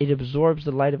whereby it absorbs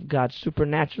the light of God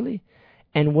supernaturally.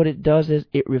 And what it does is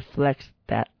it reflects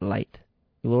that light.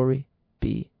 Glory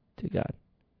be to God.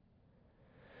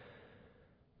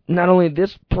 Not only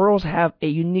this, pearls have a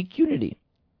unique unity.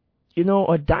 You know,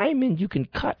 a diamond you can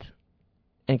cut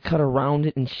and cut around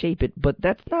it and shape it, but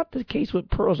that's not the case with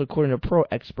pearls according to pearl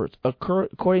experts.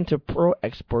 According to pearl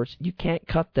experts, you can't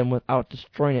cut them without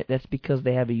destroying it. That's because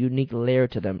they have a unique layer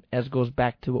to them, as goes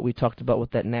back to what we talked about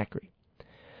with that nacre.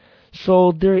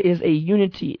 So there is a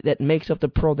unity that makes up the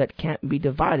pearl that can't be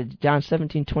divided. John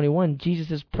 17:21,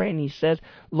 Jesus is praying. He says,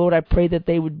 Lord, I pray that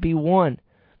they would be one,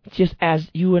 just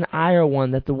as you and I are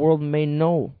one, that the world may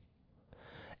know.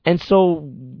 And so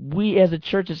we as a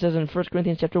church, it says in 1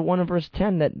 Corinthians chapter 1 and verse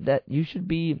 10 that you should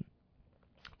be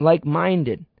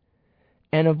like-minded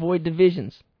and avoid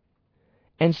divisions.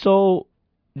 And so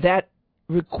that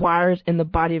requires in the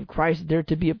body of Christ there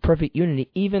to be a perfect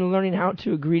unity, even learning how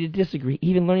to agree to disagree,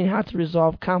 even learning how to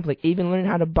resolve conflict, even learning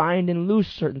how to bind and loose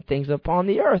certain things upon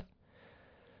the earth.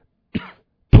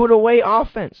 Put away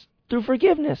offense through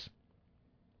forgiveness.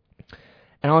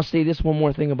 And I'll say this one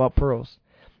more thing about pearls,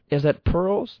 is that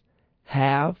pearls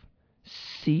have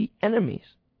sea enemies.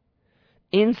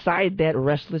 Inside that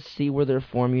restless sea where they're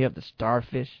formed, you have the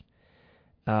starfish.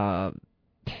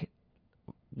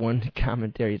 One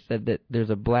commentary said that there's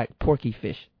a black porky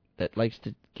fish that likes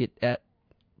to get at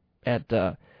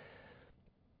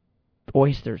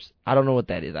oysters. I don't know what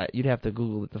that is. You'd have to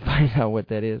Google it to find out what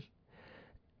that is.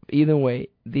 Either way,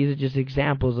 these are just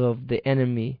examples of the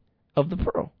enemy of the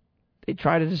pearl. They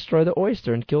try to destroy the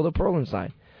oyster and kill the pearl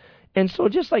inside. And so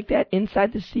just like that,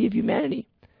 inside the sea of humanity,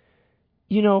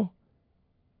 the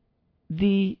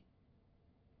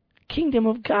kingdom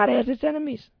of God has its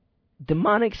enemies.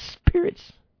 Demonic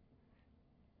spirits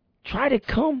try to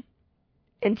come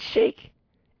and shake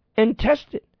and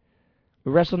test it.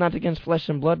 We wrestle not against flesh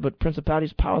and blood, but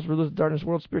principalities, powers, rulers of darkness,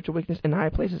 world, spiritual wickedness in high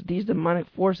places. These demonic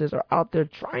forces are out there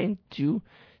trying to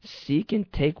seek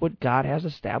and take what God has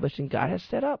established and God has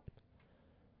set up.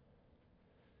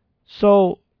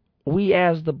 So we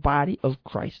as the body of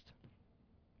Christ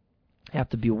have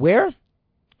to be aware.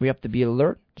 We have to be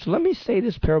alert. So let me say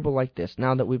this parable like this.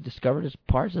 Now that we've discovered its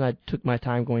parts and I took my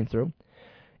time going through,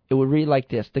 it would read like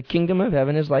this. The kingdom of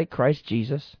heaven is like Christ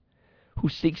Jesus, who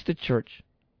seeks the church,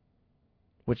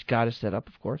 which God has set up,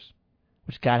 of course,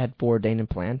 which God had foreordained and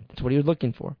planned. That's what he was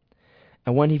looking for.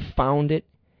 And when he found it,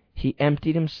 he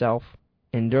emptied himself,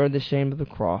 endured the shame of the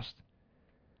cross,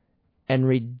 and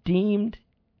redeemed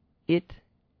it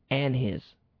and his.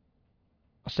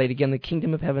 I'll say it again. The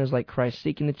kingdom of heaven is like Christ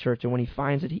seeking the church, and when he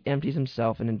finds it, he empties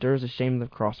himself and endures the shame of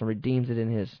the cross and redeems it in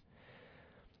his.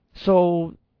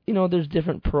 So, there's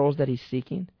different pearls that he's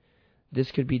seeking.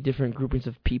 This could be different groupings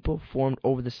of people formed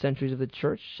over the centuries of the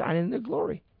church, shining in their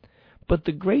glory. But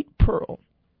the great pearl,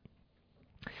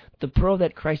 the pearl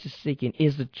that Christ is seeking,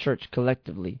 is the church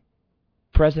collectively.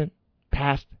 Present,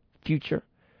 past, future.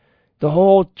 The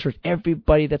whole church,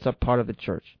 everybody that's a part of the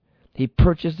church. He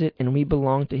purchased it, and we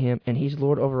belong to him, and he's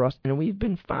Lord over us, and we've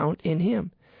been found in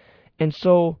him. And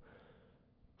so,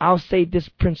 I'll say this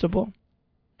principle,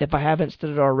 if I haven't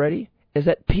said it already, is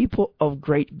that people of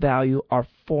great value are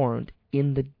formed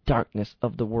in the darkness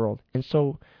of the world. And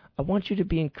so, I want you to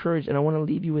be encouraged, and I want to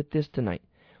leave you with this tonight,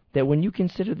 that when you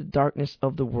consider the darkness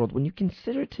of the world, when you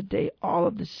consider today all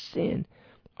of the sin,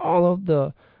 all of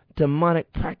the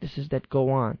demonic practices that go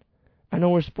on, I know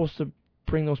we're supposed to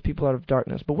bring those people out of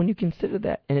darkness, but when you consider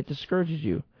that and it discourages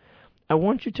you, I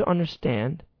want you to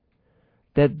understand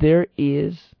that there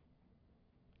is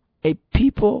a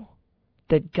people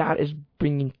that God is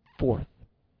bringing forth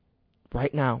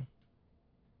right now.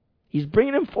 He's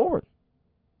bringing them forward,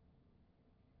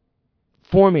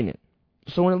 forming it.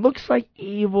 So when it looks like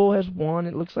evil has won,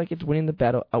 it looks like it's winning the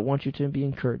battle, I want you to be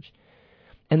encouraged.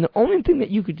 And the only thing that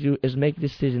you could do is make a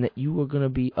decision that you are going to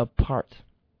be a part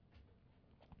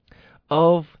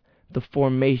of the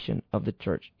formation of the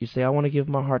church. You say, I want to give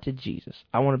my heart to Jesus.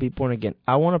 I want to be born again.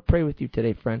 I want to pray with you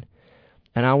today, friend.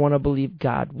 And I want to believe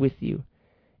God with you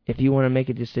if you want to make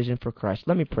a decision for Christ.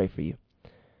 Let me pray for you.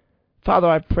 Father,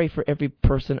 I pray for every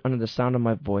person under the sound of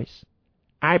my voice.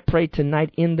 I pray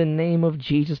tonight in the name of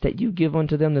Jesus that you give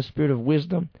unto them the spirit of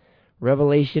wisdom,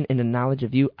 revelation, and the knowledge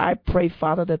of you. I pray,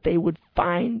 Father, that they would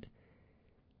find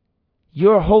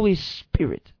your Holy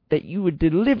Spirit, that you would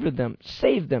deliver them,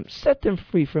 save them, set them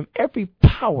free from every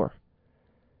power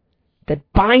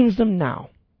that binds them now.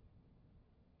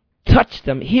 Touch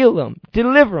them, heal them,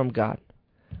 deliver them, God.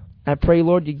 I pray,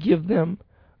 Lord, you give them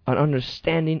an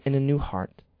understanding and a new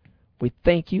heart. We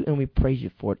thank you and we praise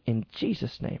you for it in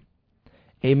Jesus' name.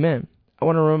 Amen. I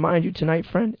want to remind you tonight,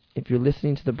 friend, if you're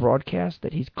listening to the broadcast,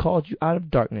 that he's called you out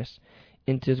of darkness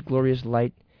into his glorious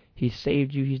light. He's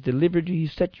saved you, he's delivered you,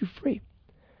 he's set you free.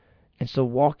 And so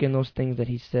walk in those things that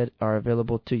he said are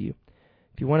available to you.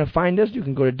 If you want to find us, you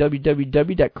can go to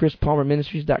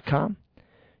www.chrispalmerministries.com.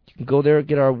 You can go there,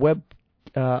 get our web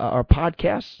our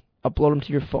podcasts, upload them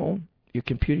to your phone, your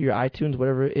computer, your iTunes,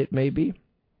 whatever it may be.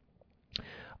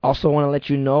 Also want to let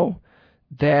you know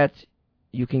that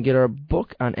you can get our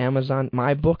book on Amazon,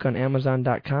 my book on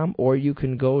Amazon.com, or you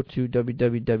can go to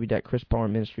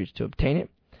www.chrispalmerministries to obtain it.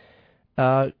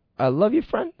 I love you,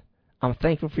 friend. I'm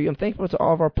thankful for you. I'm thankful to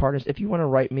all of our partners. If you want to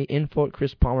write me,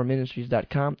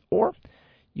 info@chrispalmerministries.com, or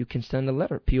you can send a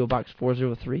letter, P.O. Box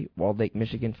 403, Walled Lake,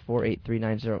 Michigan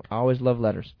 48390. I always love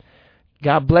letters.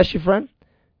 God bless you, friend.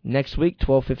 Next week,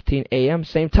 12:15 a.m.,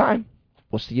 same time.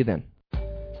 We'll see you then.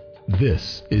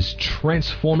 This is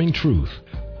Transforming Truth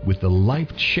with the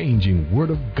life-changing Word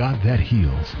of God that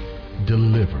heals,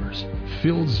 delivers,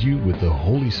 fills you with the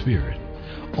Holy Spirit,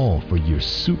 all for your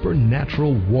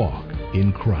supernatural walk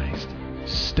in Christ.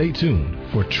 Stay tuned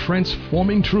for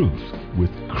Transforming Truth with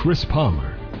Chris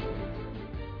Palmer.